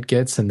the site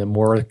gets and the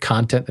more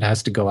content that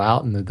has to go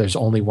out, and that there's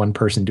only one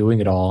person doing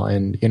it all.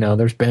 And,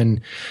 there's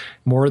been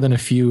more than a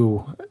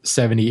few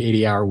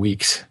 70, 80-hour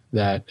weeks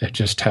that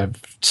just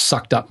have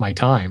sucked up my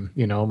time.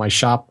 My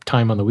shop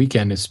time on the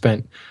weekend is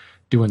spent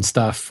doing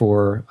stuff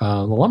for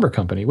the lumber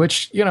company,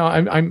 which,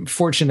 I'm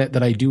fortunate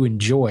that I do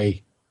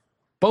enjoy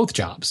both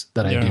jobs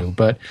that I do,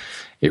 but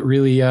it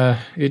really,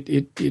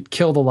 it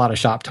killed a lot of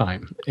shop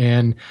time.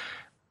 And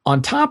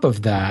on top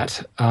of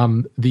that,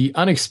 the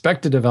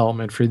unexpected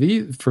development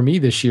for me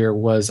this year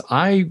was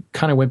I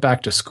kind of went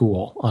back to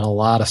school on a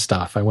lot of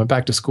stuff. I went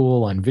back to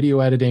school on video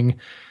editing,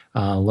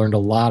 learned a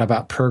lot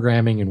about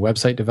programming and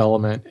website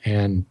development,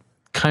 and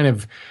kind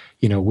of,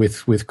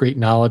 with great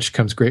knowledge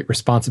comes great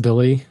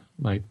responsibility.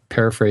 My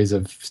paraphrase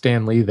of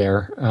Stan Lee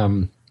there.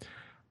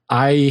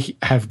 I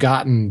have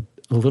gotten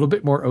a little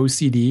bit more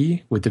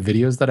OCD with the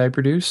videos that I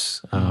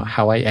produce,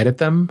 how I edit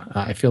them.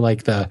 I feel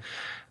like the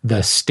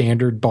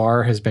standard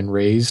bar has been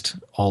raised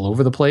all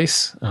over the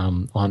place,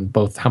 on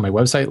both how my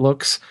website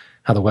looks,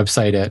 how the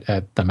website at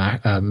the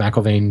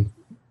McIlvain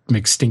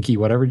McStinky,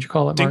 whatever did you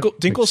call it, Mark?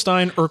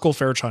 Dinkelstein Urkel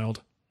Fairchild.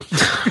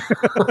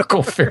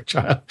 Urkel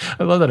Fairchild.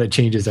 I love that it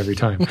changes every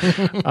time.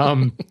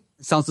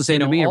 Sounds the same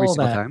to me every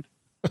single time.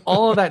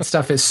 All of that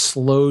stuff has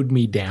slowed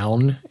me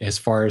down as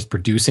far as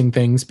producing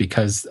things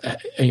because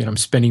I'm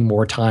spending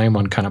more time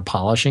on kind of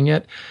polishing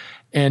it.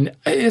 And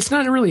it's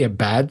not really a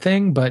bad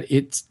thing, but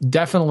it's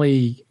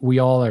definitely, we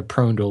all are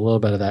prone to a little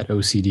bit of that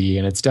OCD,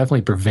 and it's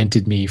definitely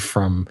prevented me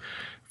from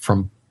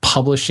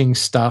publishing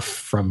stuff,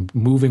 from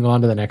moving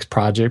on to the next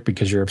project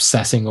because you're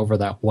obsessing over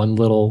that one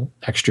little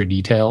extra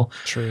detail.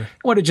 Sure.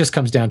 What it just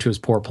comes down to is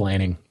poor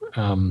planning.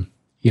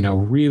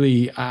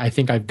 Really, I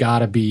think I've got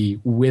to be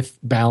with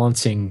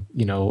balancing,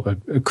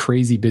 a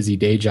crazy busy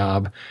day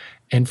job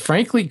and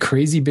frankly,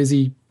 crazy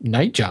busy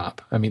night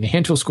job. I mean, the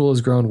hand tool school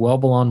has grown well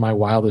beyond my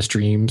wildest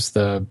dreams.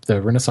 The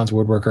Renaissance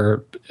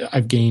Woodworker,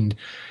 I've gained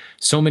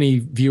so many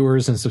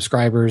viewers and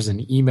subscribers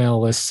and email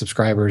list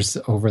subscribers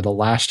over the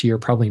last year,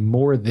 probably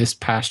more this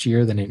past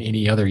year than in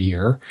any other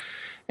year.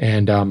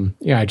 And,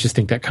 I just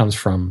think that comes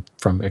from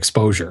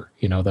exposure,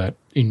 that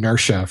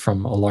inertia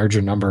from a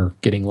larger number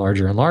getting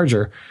larger and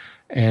larger.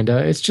 And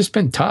it's just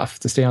been tough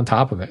to stay on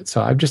top of it.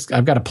 So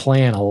I've got to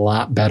plan a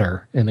lot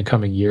better in the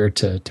coming year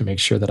to make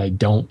sure that I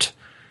don't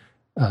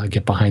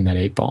get behind that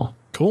 8-ball.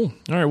 Cool.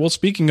 All right. Well,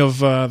 speaking of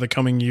the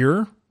coming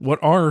year, what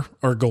are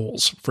our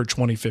goals for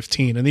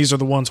 2015? And these are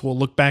the ones we'll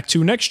look back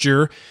to next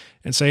year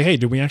and say, hey,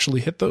 did we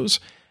actually hit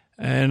those?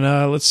 And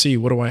let's see,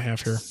 what do I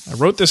have here? I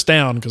wrote this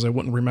down because I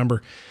wouldn't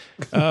remember.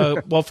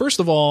 Well, first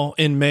of all,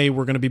 in May,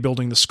 we're going to be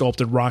building the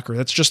sculpted rocker.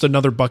 That's just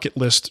another bucket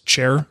list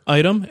chair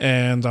item,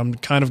 and I'm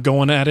kind of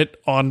going at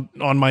it on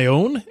my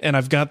own. And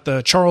I've got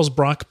the Charles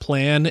Brock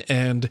plan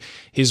and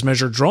his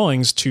measured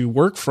drawings to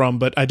work from,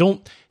 but I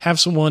don't have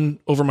someone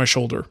over my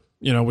shoulder,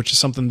 which is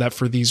something that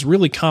for these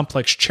really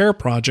complex chair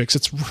projects,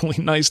 it's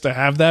really nice to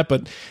have that,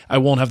 but I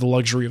won't have the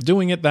luxury of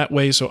doing it that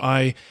way. So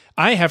I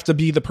have to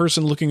be the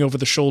person looking over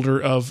the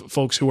shoulder of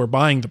folks who are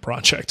buying the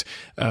project.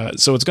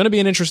 So it's going to be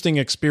an interesting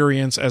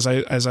experience as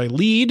I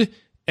lead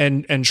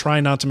and try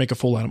not to make a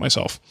fool out of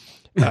myself.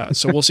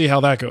 So we'll see how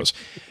that goes.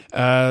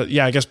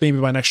 I guess maybe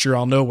by next year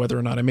I'll know whether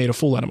or not I made a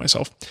fool out of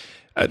myself.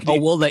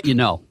 We'll let you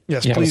know.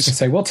 Yes, yeah,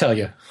 please. We'll tell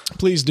you.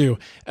 Please do.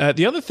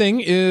 The other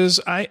thing is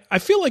I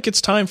feel like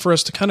it's time for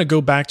us to kind of go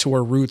back to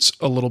our roots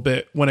a little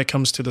bit when it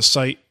comes to the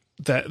site,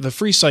 that the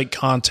free site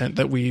content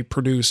that we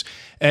produce.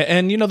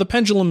 And the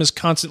pendulum is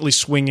constantly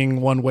swinging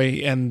one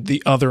way and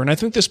the other. And I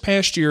think this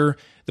past year,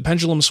 the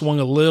pendulum swung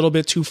a little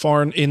bit too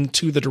far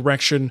into the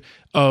direction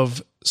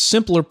of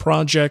simpler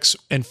projects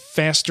and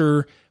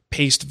faster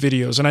paced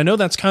videos. And I know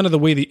that's kind of the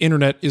way the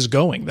internet is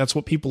going. That's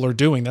what people are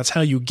doing. That's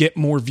how you get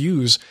more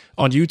views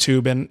on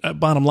YouTube. And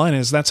bottom line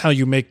is that's how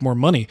you make more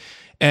money.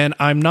 And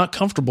I'm not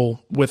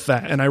comfortable with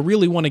that. And I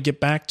really want to get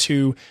back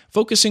to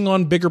focusing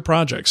on bigger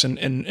projects. And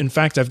in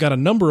fact, I've got a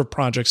number of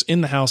projects in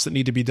the house that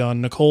need to be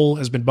done. Nicole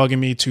has been bugging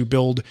me to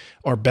build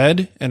our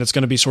bed, and it's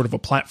going to be sort of a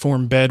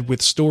platform bed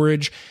with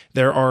storage.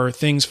 There are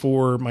things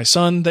for my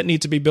son that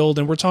need to be built,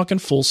 and we're talking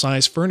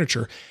full-size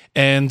furniture.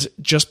 And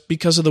just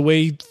because of the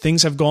way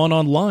things have gone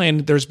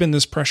online, there's been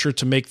this pressure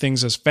to make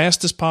things as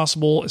fast as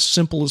possible, as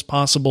simple as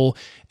possible,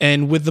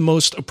 and with the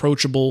most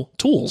approachable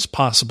tools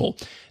possible.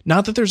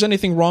 Not that there's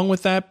anything wrong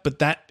with that, but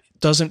that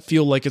doesn't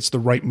feel like it's the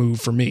right move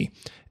for me.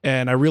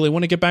 And I really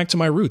want to get back to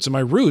my roots. And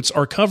my roots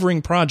are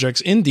covering projects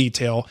in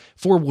detail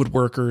for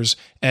woodworkers.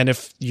 And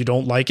if you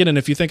don't like it, and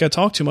if you think I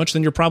talk too much,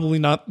 then you're probably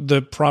not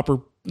the proper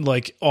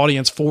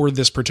audience for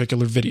this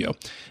particular video.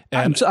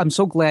 And I'm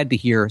so glad to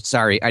hear.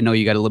 Sorry, I know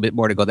you got a little bit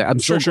more to go there. I'm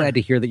so glad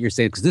to hear that you're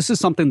saying, because this is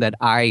something that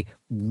I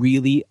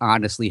really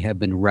honestly have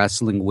been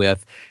wrestling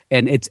with.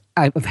 And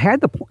I'm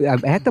at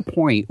the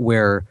point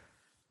where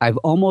I've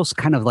almost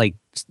kind of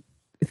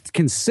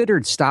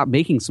considered stop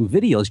making some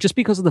videos just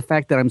because of the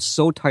fact that I'm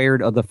so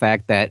tired of the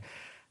fact that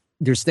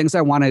there's things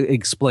I want to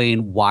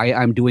explain why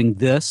I'm doing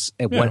this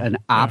and what an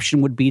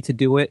option would be to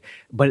do it.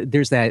 But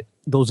there's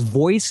those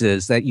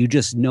voices that you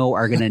just know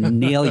are going to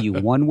nail you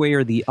one way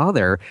or the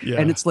other. Yeah.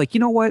 And it's like, you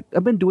know what?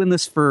 I've been doing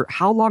this for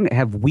how long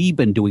have we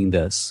been doing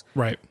this?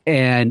 Right.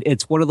 And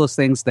it's one of those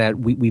things that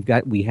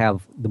we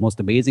have the most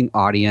amazing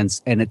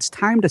audience, and it's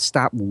time to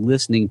stop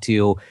listening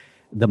to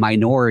the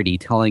minority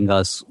telling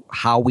us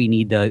how we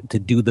need to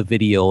do the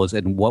videos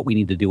and what we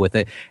need to do with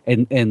it,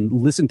 and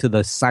listen to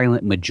the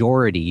silent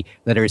majority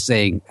that are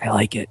saying, I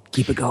like it,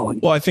 keep it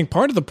going. Well, I think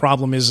part of the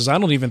problem is I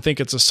don't even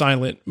think it's a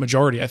silent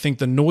majority. I think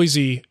the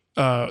noisy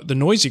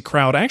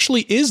crowd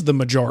actually is the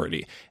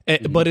majority,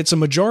 but it's a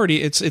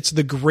majority. It's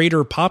the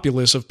greater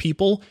populace of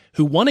people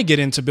who want to get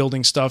into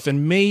building stuff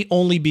and may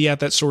only be at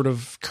that sort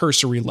of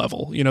cursory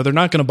level. You know, they're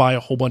not going to buy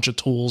a whole bunch of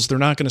tools. They're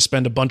not going to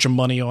spend a bunch of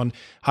money on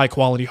high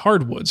quality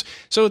hardwoods.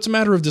 So it's a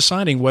matter of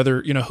deciding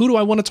whether, who do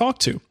I want to talk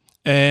to?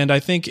 And I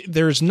think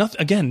there's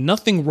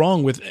nothing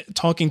wrong with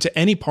talking to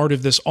any part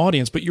of this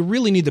audience, but you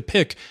really need to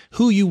pick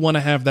who you want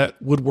to have that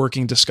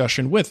woodworking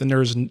discussion with. And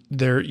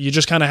you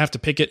just kind of have to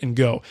pick it and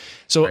go.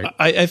 So right.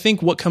 I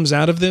think what comes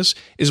out of this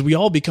is we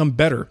all become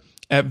better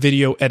at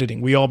video editing.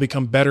 We all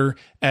become better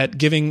at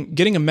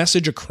getting a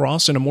message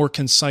across in a more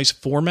concise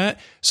format,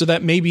 so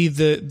that maybe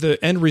the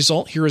end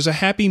result here is a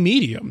happy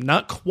medium,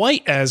 not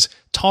quite as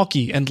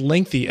talky and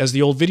lengthy as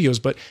the old videos,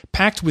 but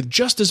packed with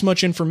just as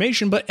much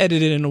information, but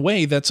edited in a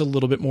way that's a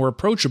little bit more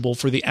approachable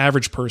for the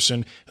average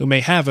person who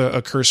may have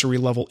a cursory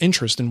level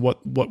interest in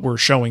what we're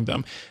showing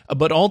them.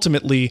 But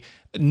ultimately,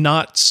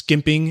 not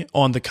skimping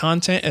on the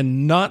content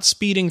and not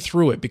speeding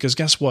through it, because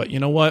guess what? You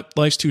know what?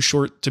 Life's too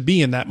short to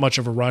be in that much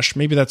of a rush.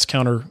 Maybe that's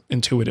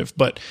counterintuitive,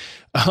 but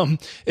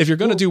if you're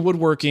going to do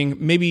woodworking,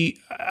 maybe,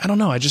 I don't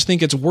know, I just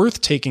think it's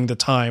worth taking the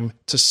time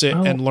to sit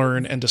and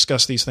learn and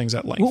discuss these things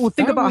at length. Well,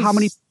 think about how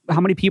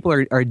many people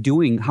are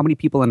doing, how many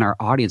people in our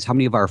audience, how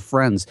many of our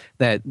friends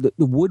that the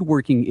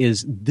woodworking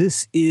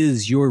this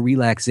is your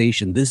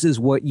relaxation. This is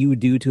what you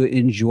do to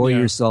enjoy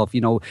yourself.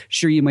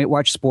 Sure, you might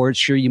watch sports,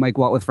 sure, you might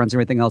go out with friends and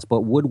everything else,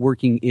 but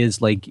woodworking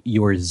is like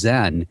your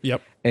zen.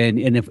 Yep. And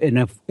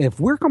if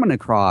we're coming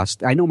across,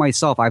 I know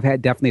myself, I've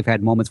definitely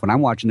had moments when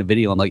I'm watching a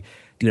video, I'm like,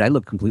 dude, I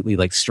look completely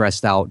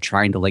stressed out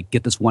trying to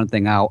get this one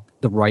thing out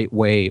the right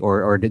way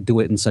or to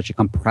do it in such a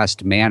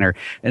compressed manner.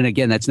 And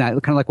again, that's not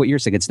kind of like what you're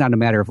saying. It's not a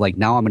matter of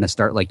now I'm going to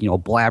start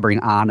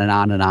blabbering on and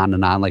on and on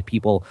and on like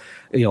people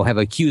have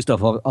accused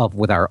of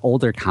with our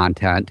older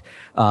content.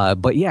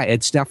 But yeah,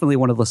 it's definitely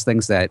one of those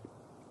things that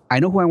I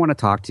know who I want to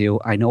talk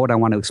to. I know what I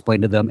want to explain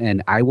to them,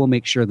 and I will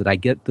make sure that I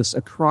get this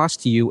across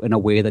to you in a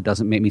way that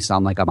doesn't make me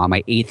sound like I'm on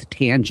my 8th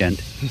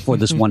tangent for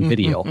this one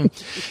video.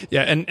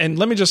 Yeah, and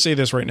let me just say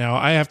this right now.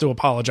 I have to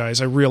apologize.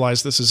 I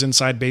realize this is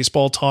inside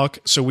baseball talk,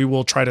 so we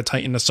will try to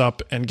tighten this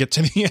up and get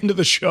to the end of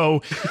the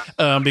show,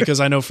 because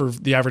I know for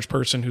the average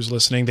person who's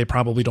listening, they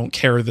probably don't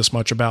care this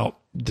much about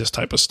this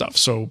type of stuff.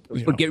 So,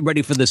 but get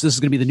ready for this. This is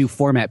going to be the new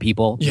format,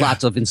 people. Yeah,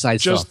 lots of inside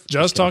stuff.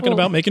 Just talking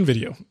about making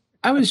video.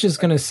 I was just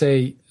going to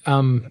say,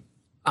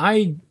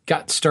 I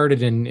got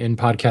started in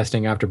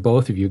podcasting after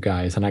both of you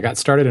guys, and I got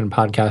started in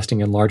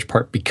podcasting in large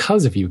part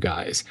because of you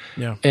guys.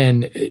 Yeah.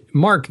 And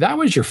Mark, that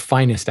was your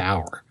finest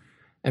hour.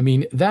 I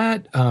mean,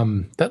 that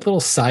little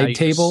side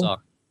table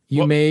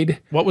you made.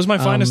 What was my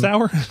finest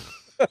hour?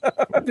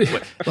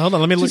 Hold on,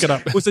 let me look it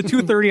up. It was a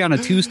 2:30 on a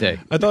Tuesday.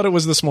 I thought it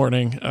was this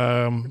morning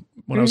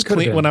when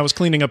I was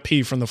cleaning up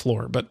pee from the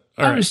floor. But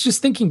I was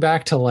just thinking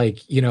back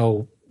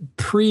to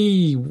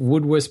pre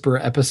Wood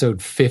Whisperer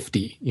episode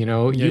 50,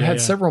 you had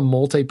several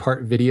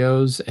multi-part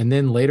videos, and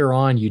then later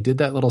on you did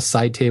that little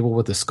side table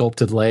with the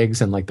sculpted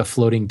legs and the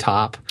floating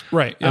top.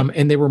 Right. Yep.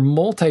 And they were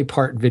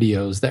multi-part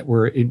videos that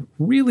were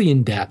really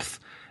in depth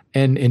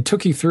and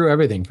took you through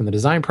everything from the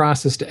design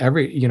process to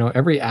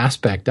every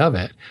aspect of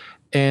it.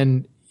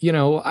 And,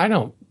 I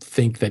don't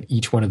think that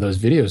each one of those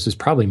videos is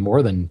probably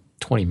more than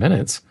 20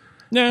 minutes.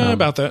 Yeah,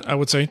 about that, I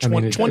would say.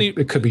 20,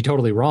 it could be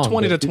totally wrong.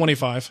 20 to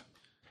 25.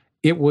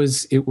 It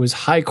was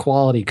high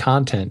quality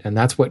content, and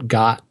that's what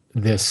got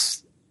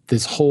this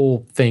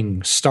whole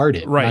thing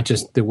started. Right. Not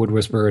just the Wood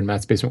Whisperer and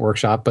Matt's Basement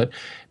Workshop, but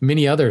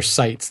many other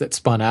sites that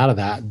spun out of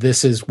that.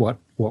 This is what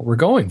we're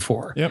going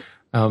for. Yep.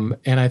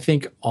 And I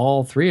think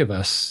all three of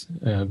us,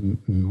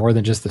 more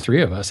than just the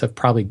three of us, have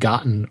probably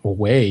gotten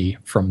away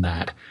from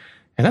that.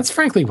 And that's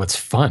frankly what's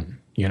fun,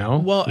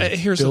 Well,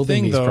 here's the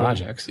thing, these though.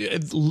 Projects.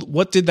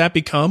 What did that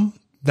become?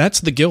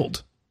 That's the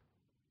guild.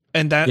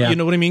 And that, you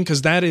know what I mean?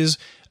 Because that is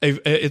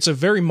it's a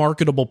very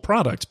marketable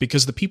product,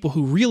 because the people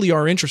who really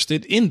are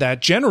interested in that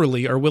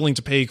generally are willing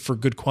to pay for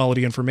good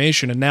quality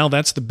information. And now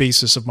that's the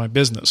basis of my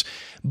business.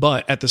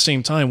 But at the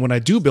same time, when I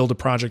do build a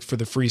project for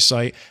the free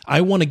site, I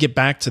want to get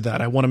back to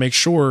that. I want to make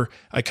sure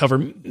I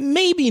cover,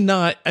 maybe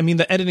not,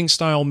 the editing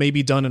style may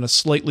be done in a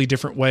slightly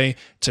different way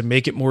to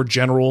make it more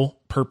general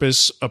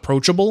purpose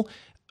approachable.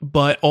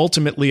 But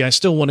ultimately, I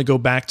still want to go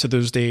back to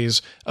those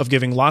days of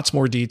giving lots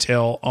more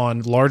detail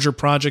on larger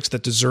projects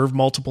that deserve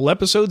multiple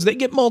episodes. They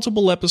get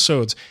multiple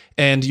episodes.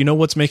 And you know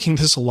what's making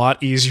this a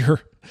lot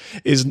easier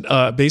is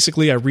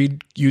basically I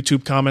read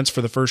YouTube comments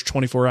for the first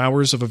 24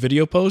 hours of a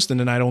video post, and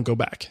then I don't go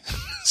back.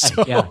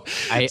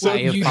 I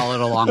have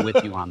followed along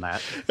with you on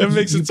that. It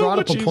makes it so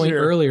much easier. You brought up a point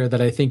earlier that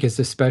I think is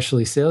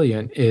especially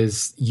salient,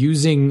 is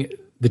using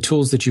the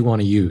tools that you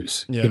want to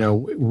use. Yeah.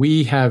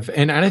 We have,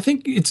 and I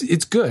think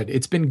it's good.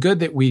 It's been good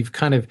that we've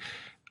kind of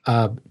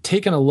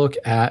taken a look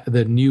at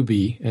the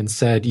newbie and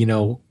said,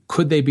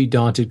 could they be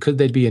daunted? Could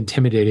they be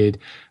intimidated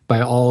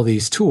by all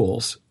these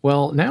tools?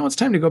 Well, now it's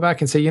time to go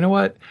back and say, you know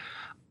what?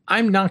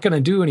 I'm not going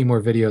to do any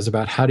more videos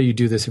about how do you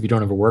do this if you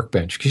don't have a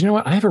workbench. Because you know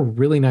what? I have a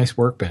really nice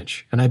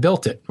workbench, and I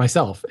built it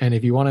myself. And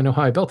if you want to know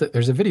how I built it,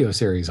 there's a video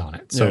series on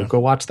it. So go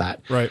watch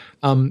that. Right.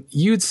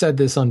 You'd said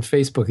this on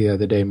Facebook the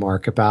other day,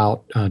 Mark,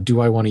 about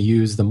do I want to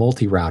use the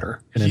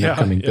multi-router in an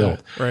upcoming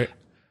build? Right.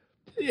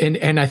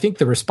 And I think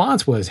the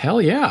response was, hell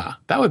yeah,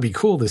 that would be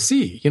cool to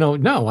see.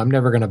 No, I'm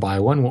never going to buy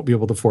one, won't be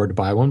able to afford to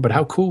buy one, but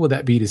how cool would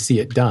that be to see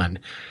it done?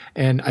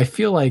 And I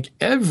feel like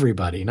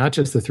everybody, not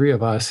just the three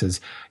of us,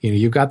 is,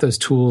 you've got those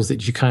tools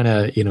that you kind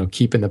of,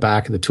 keep in the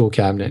back of the tool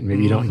cabinet, and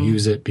maybe you don't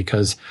use it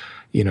because,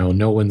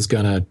 no one's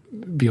going to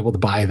be able to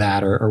buy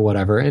that or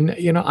whatever. And,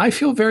 I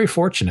feel very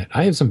fortunate.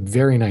 I have some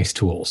very nice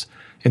tools.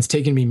 It's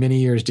taken me many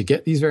years to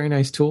get these very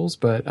nice tools,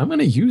 but I'm going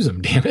to use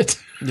them, damn it.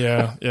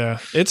 Yeah.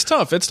 It's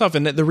tough.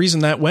 And the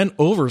reason that went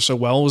over so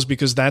well was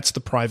because that's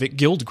the private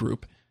guild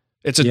group.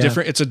 It's a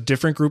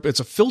different group. It's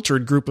a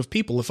filtered group of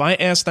people. If I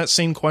ask that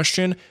same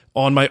question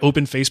on my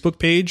open Facebook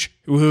page,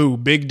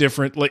 big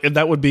different,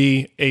 that would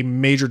be a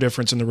major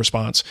difference in the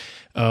response.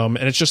 And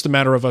it's just a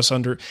matter of us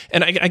and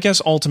I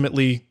guess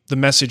ultimately the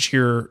message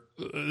here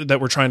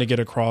that we're trying to get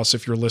across,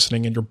 if you're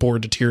listening and you're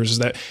bored to tears, is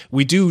that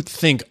we do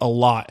think a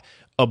lot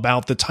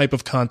about the type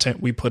of content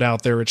we put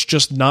out there. It's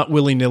just not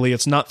willy-nilly.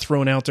 It's not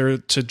thrown out there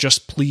to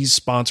just please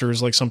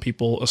sponsors like some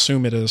people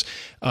assume it is.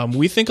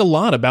 We think a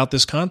lot about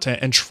this content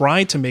and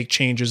try to make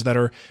changes that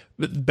are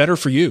better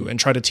for you and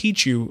try to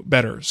teach you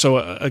better. So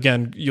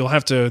again, you'll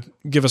have to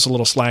give us a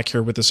little slack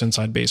here with this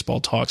inside baseball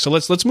talk. So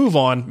let's move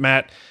on.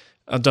 Matt,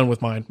 I'm done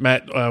with mine.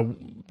 Matt,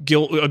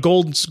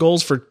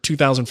 goals for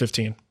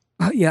 2015.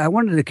 I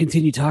wanted to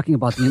continue talking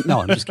about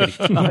no, I'm just kidding.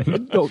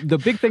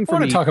 The big thing for me... I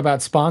want to talk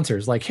about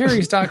sponsors like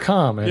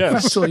Harry's.com and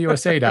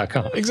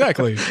FestivalUSA.com.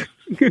 Exactly.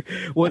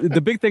 Well,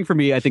 the big thing for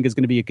me, I think, is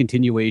going to be a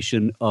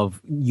continuation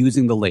of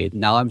using the lathe.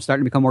 Now I'm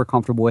starting to become more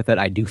comfortable with it.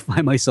 I do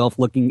find myself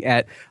looking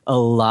at a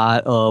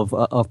lot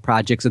of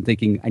projects and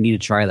thinking, I need to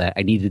try that.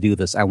 I need to do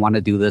this. I want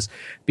to do this,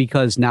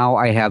 because now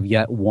I have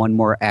yet one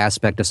more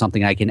aspect of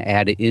something I can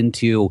add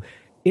into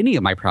any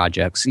of my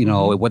projects,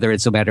 whether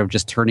it's a matter of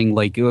just turning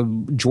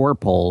drawer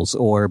pulls,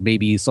 or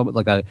maybe some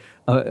like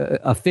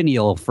a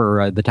finial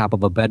for the top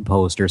of a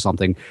bedpost or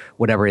something,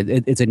 whatever.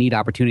 It's a neat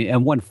opportunity.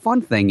 And one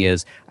fun thing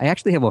is I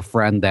actually have a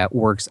friend that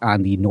works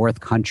on the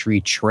North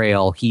Country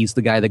Trail. He's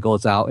the guy that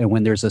goes out, and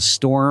when there's a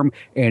storm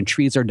and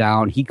trees are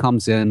down, he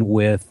comes in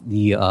with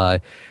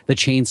the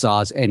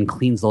chainsaws and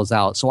cleans those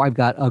out. So I've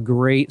got a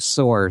great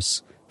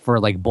source for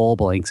bowl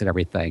blanks and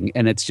everything.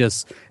 And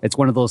it's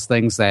one of those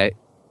things that,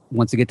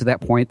 once I get to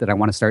that point that I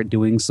want to start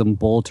doing some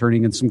bowl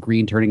turning and some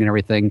green turning and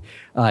everything,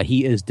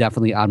 he is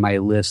definitely on my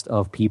list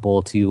of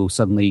people to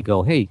suddenly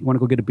go, hey, you want to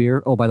go get a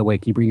beer? Oh, by the way,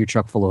 can you bring your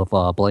truck full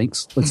of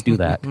blanks? Let's do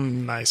that.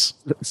 Nice.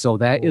 So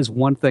that is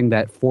one thing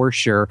that for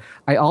sure.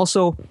 I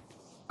also,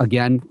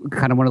 again,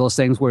 kind of one of those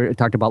things where it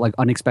talked about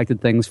unexpected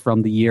things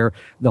from the year,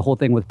 the whole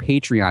thing with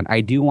Patreon.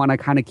 I do want to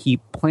kind of keep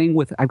playing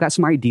with, I've got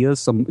some ideas,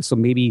 some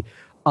maybe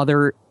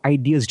other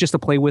ideas just to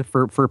play with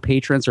for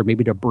patrons, or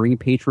maybe to bring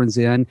patrons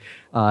in.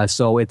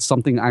 So it's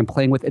something I'm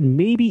playing with, and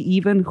maybe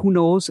even, who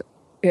knows,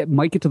 it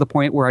might get to the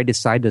point where I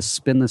decide to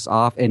spin this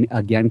off and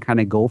again kind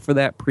of go for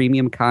that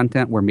premium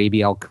content, where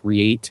maybe I'll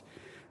create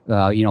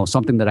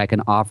something that I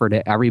can offer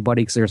to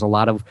everybody,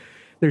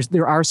 because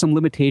there are some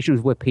limitations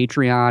with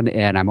Patreon,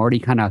 and I'm already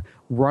kind of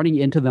running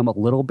into them a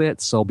little bit.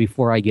 So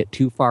before I get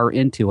too far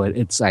into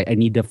it, I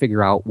need to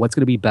figure out what's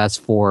going to be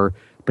best for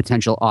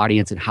potential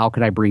audience and how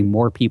can I bring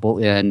more people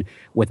in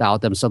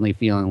without them suddenly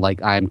feeling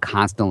like I'm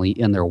constantly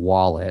in their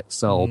wallet.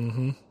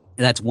 So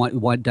that's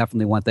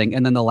definitely one thing.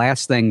 And then the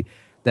last thing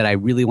that I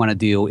really want to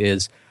do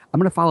is I'm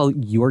going to follow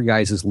your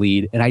guys'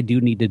 lead, and I do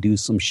need to do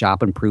some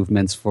shop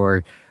improvements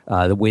for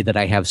the way that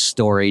I have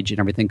storage and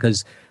everything,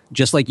 because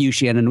just like you,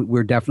 Shannon,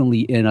 we're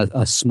definitely in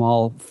a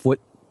small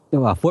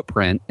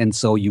footprint, and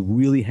so you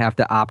really have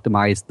to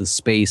optimize the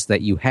space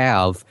that you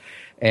have.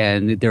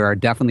 And there are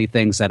definitely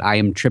things that I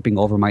am tripping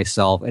over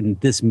myself, and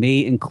this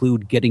may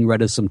include getting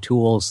rid of some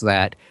tools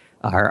that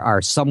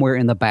are somewhere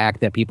in the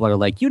back that people are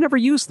like, you never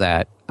use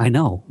that. I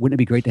know. Wouldn't it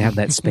be great to have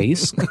that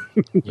space?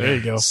 There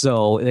you go.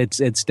 So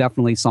it's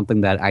definitely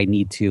something that I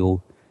need to,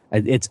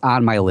 it's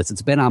on my list.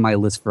 It's been on my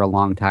list for a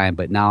long time,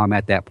 but now I'm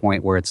at that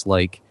point where it's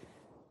like,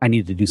 I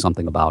need to do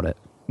something about it.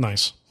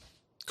 Nice.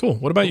 Cool.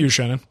 What about you,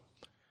 Shannon?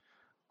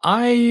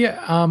 I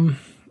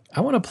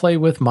want to play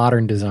with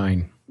modern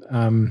design.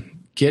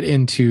 Get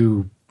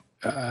into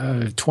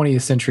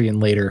 20th century and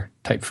later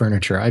type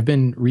furniture. I've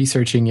been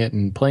researching it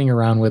and playing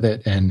around with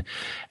it and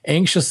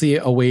anxiously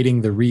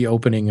awaiting the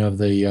reopening of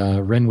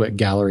the Renwick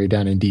Gallery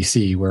down in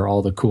DC, where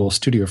all the cool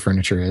studio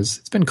furniture is.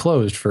 It's been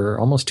closed for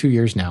almost 2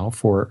 years now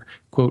for,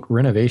 quote,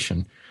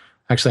 renovation.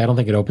 Actually, I don't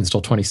think it opens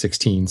till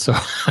 2016, so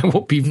I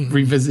won't be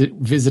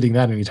visiting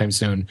that anytime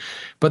soon.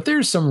 But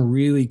there's some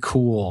really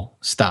cool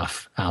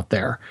stuff out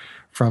there,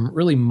 from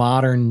really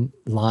modern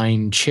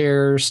line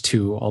chairs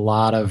to a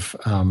lot of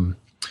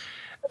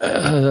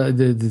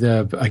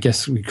I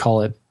guess we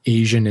call it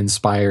Asian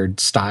inspired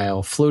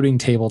style floating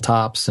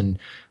tabletops, and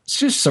it's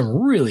just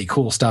some really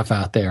cool stuff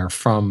out there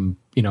from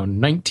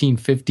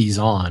 1950s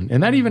on,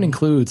 and that even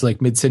includes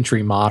like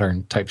mid-century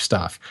modern type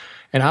stuff.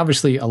 And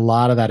obviously, a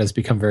lot of that has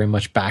become very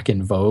much back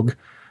in vogue,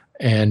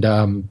 and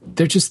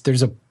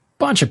there's a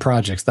bunch of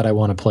projects that I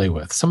want to play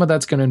with. Some of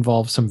that's going to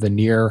involve some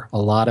veneer. A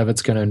lot of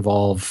it's going to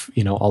involve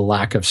a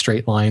lack of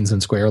straight lines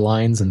and square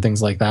lines and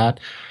things like that.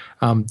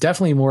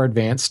 Definitely more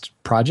advanced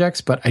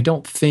projects, but I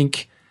don't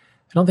think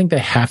they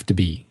have to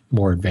be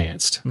more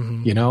advanced. I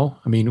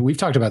mean, we've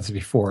talked about this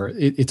before.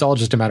 It's all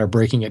just a matter of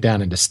breaking it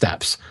down into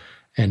steps.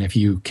 And if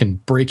you can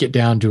break it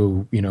down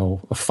to,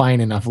 a fine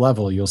enough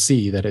level, you'll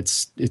see that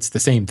it's the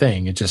same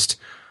thing. It just,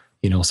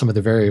 some of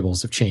the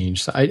variables have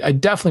changed. So I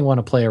definitely want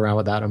to play around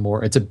with that and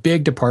more. It's a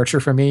big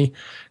departure for me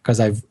because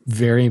I've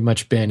very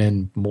much been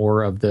in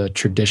more of the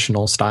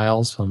traditional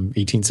styles from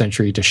 18th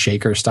century to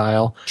shaker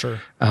style. Sure.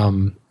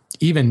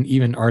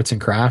 Even arts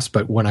and crafts,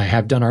 but when I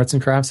have done arts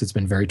and crafts, it's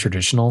been very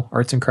traditional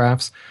arts and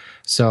crafts.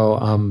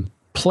 So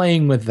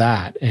playing with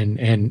that, and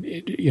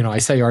I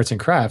say arts and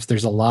crafts,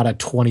 there's a lot of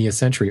 20th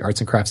century.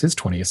 Arts and crafts is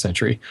 20th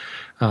century,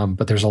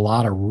 but there's a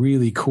lot of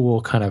really cool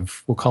kind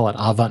of, we'll call it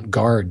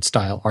avant-garde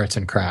style arts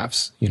and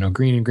crafts.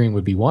 Green and Green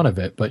would be one of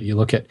it, but you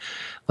look at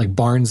like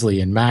Barnsley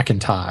and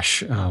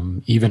Macintosh,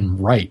 even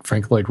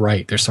Frank Lloyd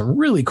Wright. There's some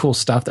really cool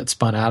stuff that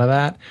spun out of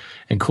that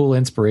and cool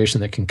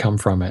inspiration that can come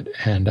from it.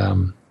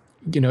 And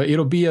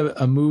it'll be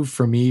a move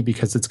for me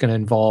because it's going to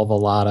involve a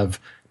lot of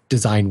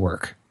design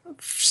work,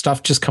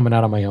 stuff just coming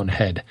out of my own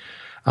head.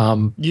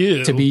 To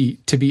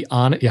be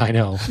honest, yeah, I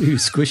know. Ooh,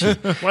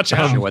 squishy. Watch out.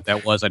 I'm not sure what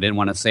that was. I didn't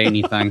want to say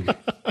anything.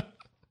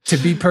 To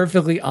be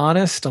perfectly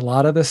honest, a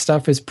lot of this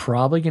stuff is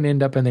probably going to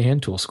end up in the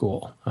hand tool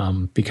school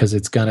because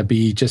it's going to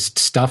be just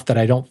stuff that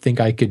I don't think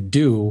I could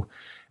do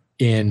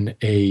in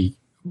a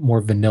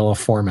more vanilla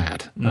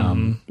format,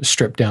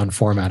 stripped down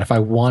format. If I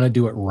want to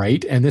do it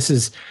right, and this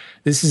is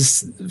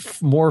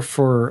more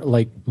for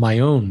like my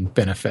own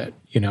benefit.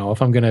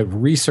 If I'm going to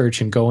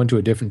research and go into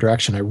a different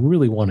direction, I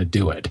really want to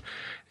do it.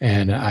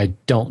 And I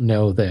don't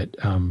know that,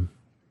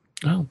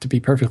 to be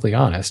perfectly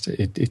honest,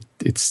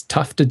 it's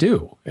tough to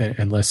do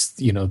unless,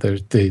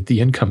 the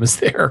income is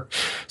there.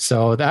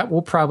 So that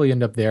will probably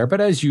end up there. But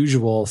as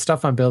usual,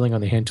 stuff I'm building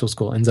on the Hand Tool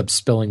School ends up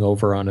spilling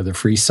over onto the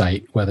free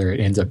site, whether it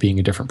ends up being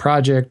a different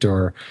project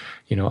or,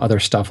 other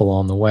stuff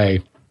along the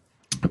way.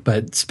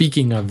 But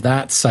speaking of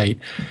that site,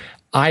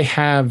 I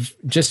have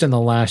just in the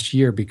last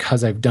year,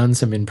 because I've done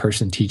some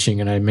in-person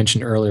teaching, and I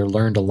mentioned earlier,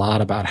 learned a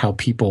lot about how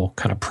people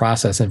kind of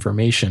process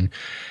information.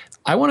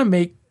 I want to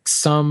make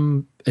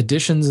some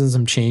additions and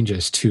some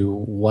changes to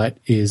what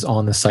is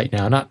on the site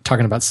now. I'm not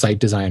talking about site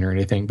design or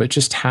anything, but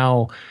just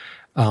how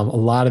a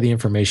lot of the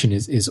information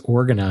is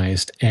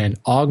organized, and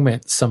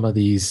augment some of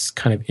these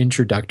kind of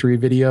introductory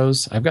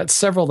videos. I've got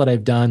several that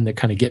I've done that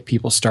kind of get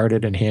people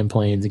started in hand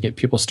planes and get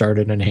people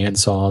started in hand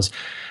saws,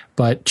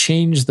 but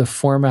change the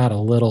format a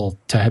little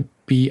to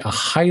be a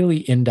highly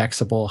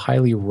indexable,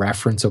 highly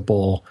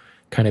referenceable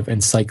kind of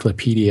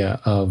encyclopedia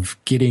of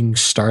getting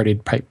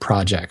started type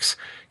projects,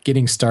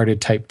 getting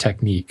started type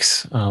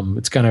techniques.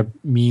 It's going to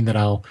mean that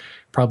I'll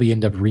probably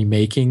end up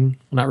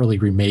not really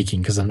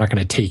remaking because I'm not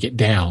going to take it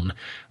down,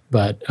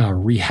 but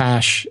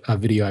rehash a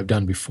video I've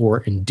done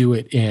before and do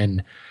it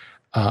in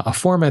a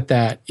format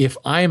that if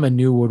I'm a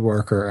new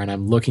woodworker and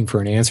I'm looking for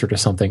an answer to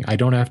something, I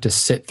don't have to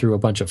sit through a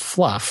bunch of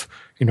fluff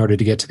in order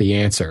to get to the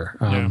answer.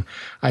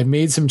 I've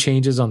made some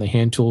changes on the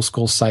Hand Tool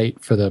School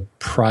site for the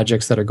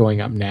projects that are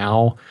going up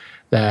now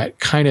that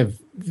kind of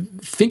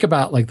think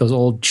about like those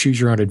old choose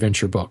your own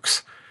adventure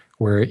books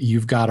where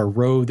you've got a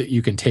road that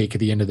you can take at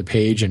the end of the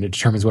page and it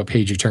determines what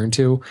page you turn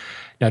to.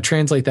 Now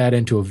translate that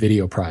into a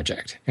video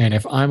project. And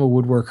if I'm a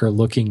woodworker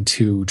looking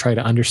to try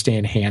to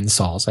understand hand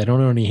saws, I don't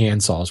know any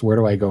hand saws, where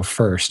do I go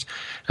first?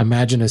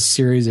 Imagine a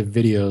series of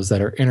videos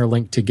that are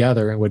interlinked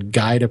together and would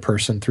guide a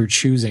person through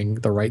choosing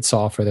the right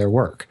saw for their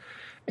work.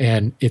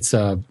 And it's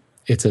a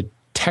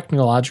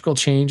technological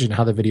change in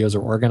how the videos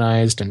are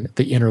organized and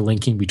the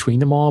interlinking between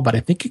them all, but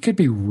I think it could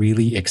be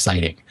really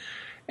exciting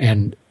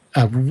and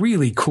a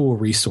really cool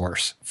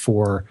resource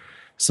for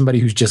somebody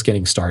who's just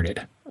getting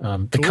started.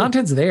 The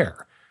content's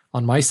there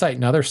on my site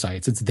and other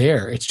sites. It's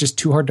there. It's just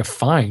too hard to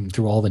find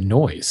through all the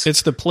noise.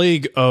 It's the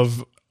plague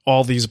of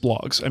all these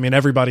blogs. I mean,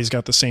 everybody's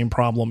got the same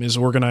problem, is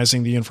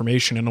organizing the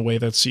information in a way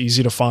that's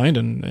easy to find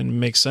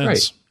and makes sense.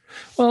 Right.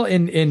 Well,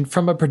 and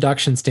from a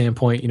production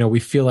standpoint, we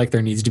feel like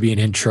there needs to be an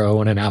intro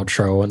and an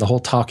outro and the whole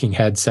talking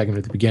head segment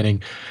at the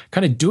beginning,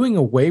 kind of doing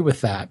away with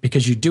that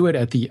because you do it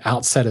at the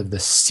outset of the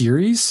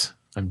series.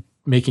 I'm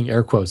making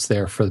air quotes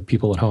there for the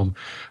people at home.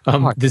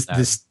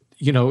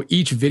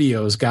 Each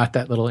video's got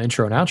that little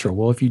intro and outro.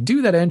 Well, if you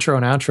do that intro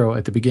and outro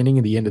at the beginning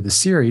and the end of the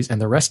series, and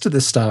the rest of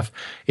the stuff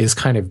is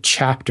kind of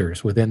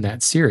chapters within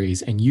that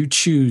series, and you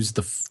choose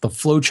the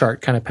flowchart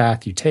kind of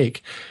path you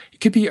take, it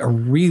could be a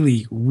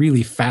really,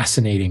 really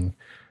fascinating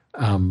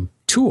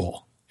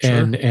tool. Sure.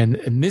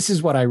 And this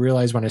is what I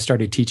realized when I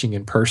started teaching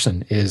in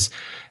person is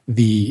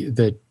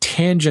the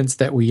tangents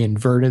that we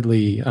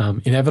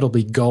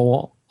inevitably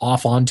go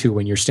off onto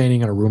when you're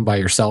standing in a room by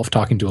yourself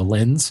talking to a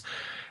lens.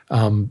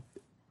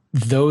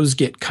 Those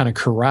get kind of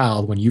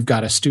corralled when you've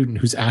got a student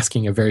who's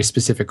asking a very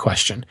specific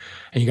question,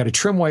 and you got to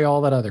trim away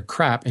all that other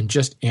crap and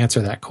just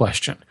answer that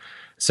question.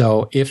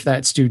 So if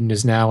that student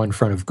is now in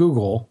front of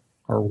Google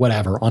or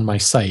whatever on my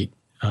site,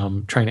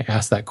 trying to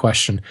ask that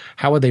question,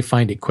 how would they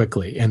find it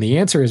quickly? And the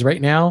answer is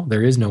right now,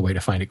 there is no way to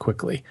find it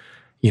quickly.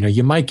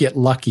 You might get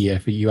lucky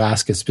if you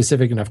ask a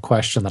specific enough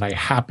question that I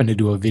happen to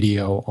do a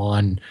video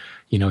on,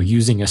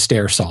 using a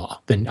stair saw,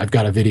 then I've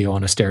got a video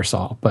on a stair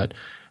saw, but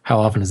how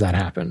often does that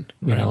happen?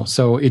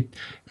 So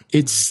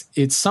it's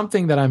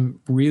something that I'm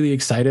really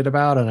excited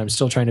about, and I'm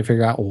still trying to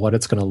figure out what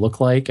it's going to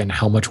look like and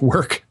how much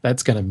work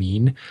that's going to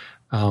mean.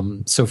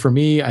 So for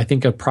me, I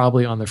think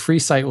probably on the free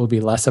site will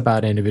be less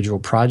about individual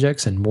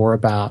projects and more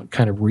about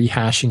kind of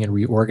rehashing and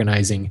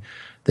reorganizing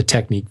the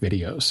technique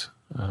videos.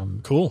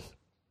 Cool.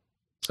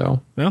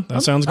 So yeah,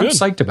 that sounds good. I'm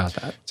psyched about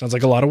that. Sounds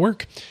like a lot of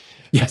work.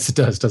 Yes, it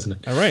does, doesn't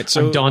it? All right.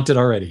 So I'm daunted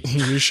already.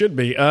 You should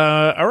be.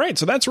 All right.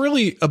 So that's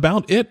really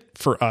about it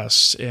for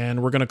us.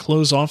 And we're going to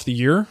close off the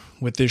year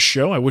with this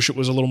show. I wish it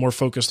was a little more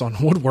focused on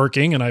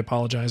woodworking, and I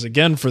apologize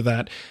again for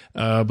that.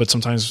 But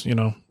sometimes,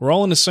 we're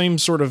all in the same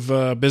sort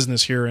of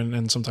business here,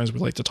 and sometimes we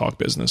like to talk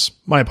business.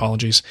 My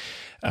apologies.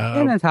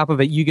 And on top of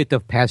it, you get to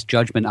pass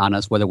judgment on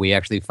us whether we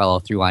actually follow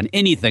through on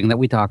anything that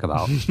we talk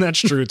about. That's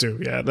true,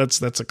 too. Yeah,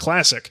 that's a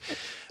classic.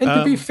 And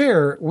to be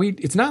fair,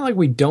 it's not like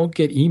we don't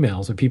get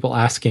emails of people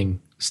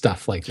asking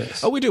stuff like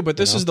this. Oh, we do, but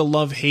this is the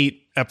love-hate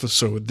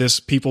episode. This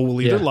people will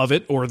either love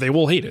it or they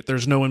will hate it.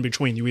 There's no in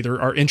between. You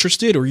either are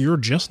interested or you're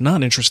just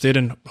not interested,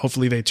 and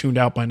hopefully they tuned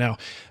out by now.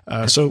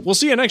 So we'll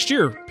see you next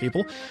year,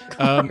 people.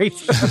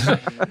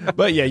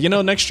 But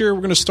yeah, next year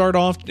we're going to start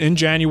off in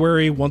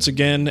January once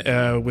again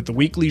with the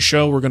weekly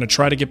show. We're going to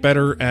try to get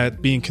better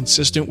at being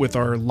consistent with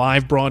our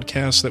live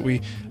broadcasts that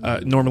we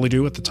normally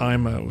do at the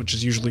time, which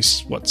is usually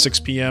 6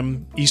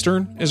 p.m.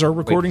 Eastern is our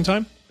recording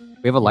time.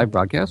 We have a live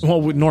broadcast? Well,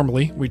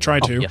 normally we try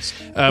to, yes.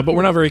 But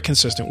we're not very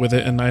consistent with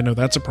it, and I know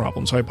that's a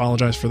problem, so I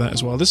apologize for that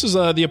as well. This is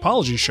the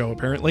apology show,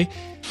 apparently.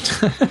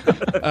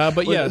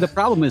 But yeah. The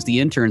problem is the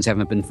interns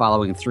haven't been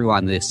following through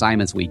on the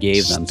assignments we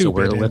gave them, so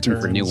we're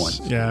looking for new ones.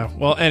 Yeah.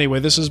 Well,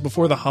 anyway, this is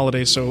before the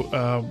holidays,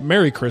 so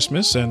Merry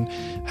Christmas and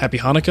Happy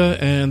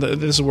Hanukkah, and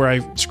this is where I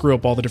screw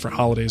up all the different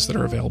holidays that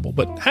are available.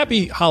 But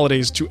happy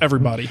holidays to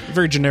everybody.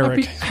 Very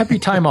generic. Happy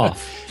time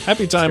off.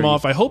 Happy time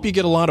off. I hope you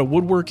get a lot of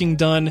woodworking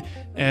done,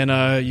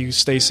 and you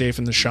stay safe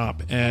in the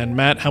shop. And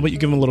Matt, how about you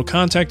give them a little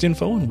contact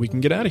info and we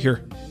can get out of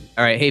here.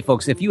 All right. Hey,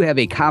 folks, if you have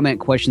a comment,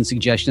 question,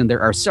 suggestion,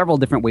 there are several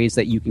different ways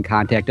that you can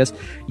contact us.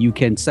 You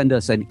can send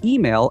us an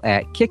email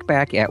at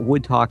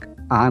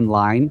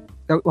kickback@woodtalkonline.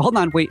 Hold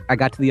on, wait, I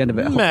got to the end of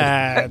it.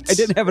 I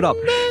didn't have it up.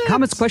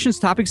 Comments, questions,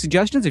 topics,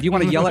 suggestions. If you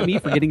want to yell at me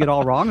for getting it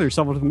all wrong, there's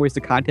several different ways to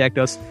contact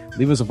us.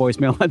 Leave us a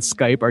voicemail on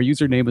Skype. Our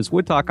username is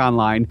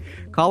WoodTalkOnline.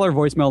 Call our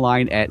voicemail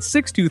line at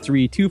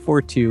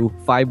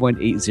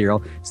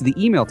 623-242-5180. So the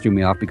email threw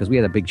me off because we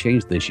had a big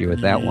change this year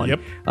with that one.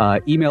 Yep.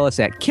 Email us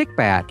at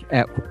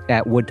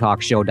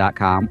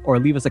kickback@woodtalkshow.com or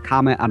leave us a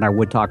comment on our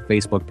Wood Talk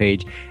Facebook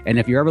page. And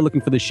if you're ever looking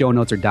for the show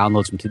notes or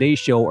downloads from today's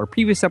show or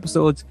previous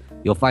episodes,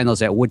 you'll find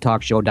those at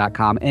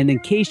woodtalkshow.com. And in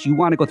case you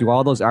want to go through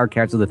all those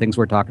archives of the things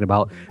we're talking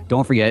about,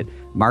 don't forget,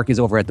 Mark is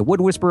over at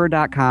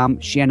thewoodwhisperer.com,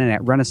 Shannon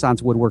at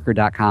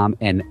renaissancewoodworker.com,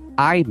 and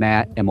I,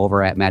 Matt, am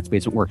over at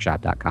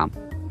mattsbasementworkshop.com.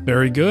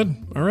 Very good.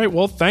 All right.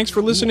 Well, thanks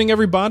for listening,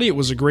 everybody. It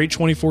was a great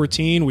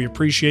 2014. We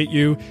appreciate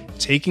you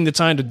taking the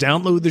time to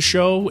download the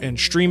show and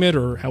stream it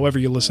or however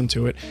you listen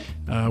to it.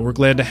 We're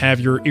glad to have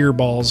your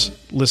earballs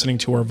listening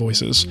to our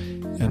voices.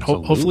 And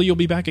hopefully you'll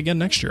be back again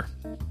next year.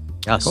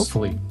 Yes.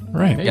 Hopefully. All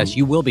right. Hey. Yes,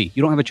 you will be.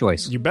 You don't have a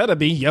choice. You better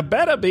be. You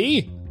better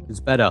be. It's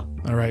better.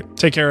 All right.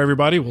 Take care,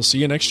 everybody. We'll see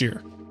you next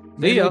year.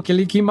 See ya.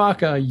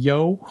 Kilikimaka,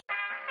 yo.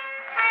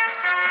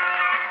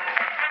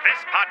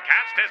 This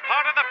podcast is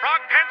part of the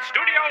Frog Pants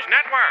Studios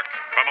Network.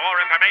 For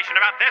more information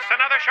about this and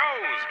other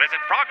shows,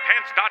 visit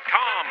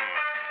frogpants.com.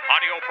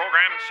 Audio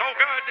program so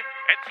good,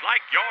 it's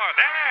like you're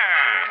there.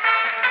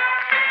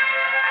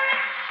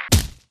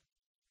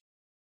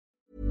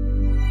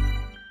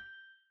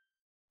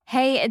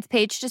 Hey, it's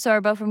Paige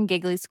DeSorbo from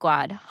Giggly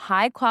Squad.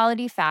 High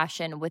quality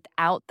fashion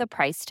without the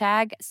price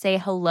tag. Say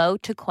hello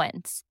to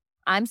Quince.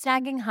 I'm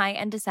snagging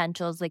high-end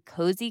essentials like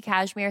cozy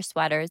cashmere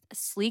sweaters,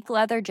 sleek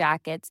leather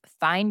jackets,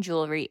 fine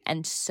jewelry,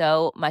 and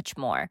so much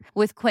more.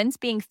 With Quince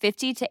being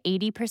 50 to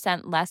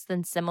 80% less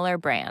than similar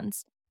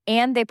brands.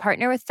 And they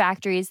partner with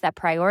factories that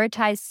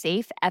prioritize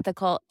safe,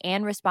 ethical,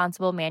 and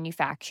responsible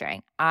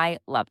manufacturing. I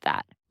love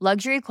that.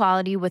 Luxury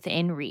quality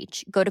within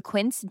reach. Go to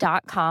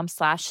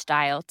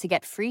quince.com/style to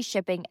get free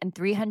shipping and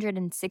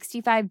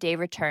 365-day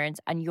returns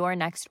on your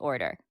next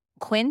order.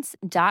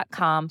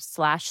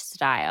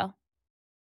 Quince.com/style.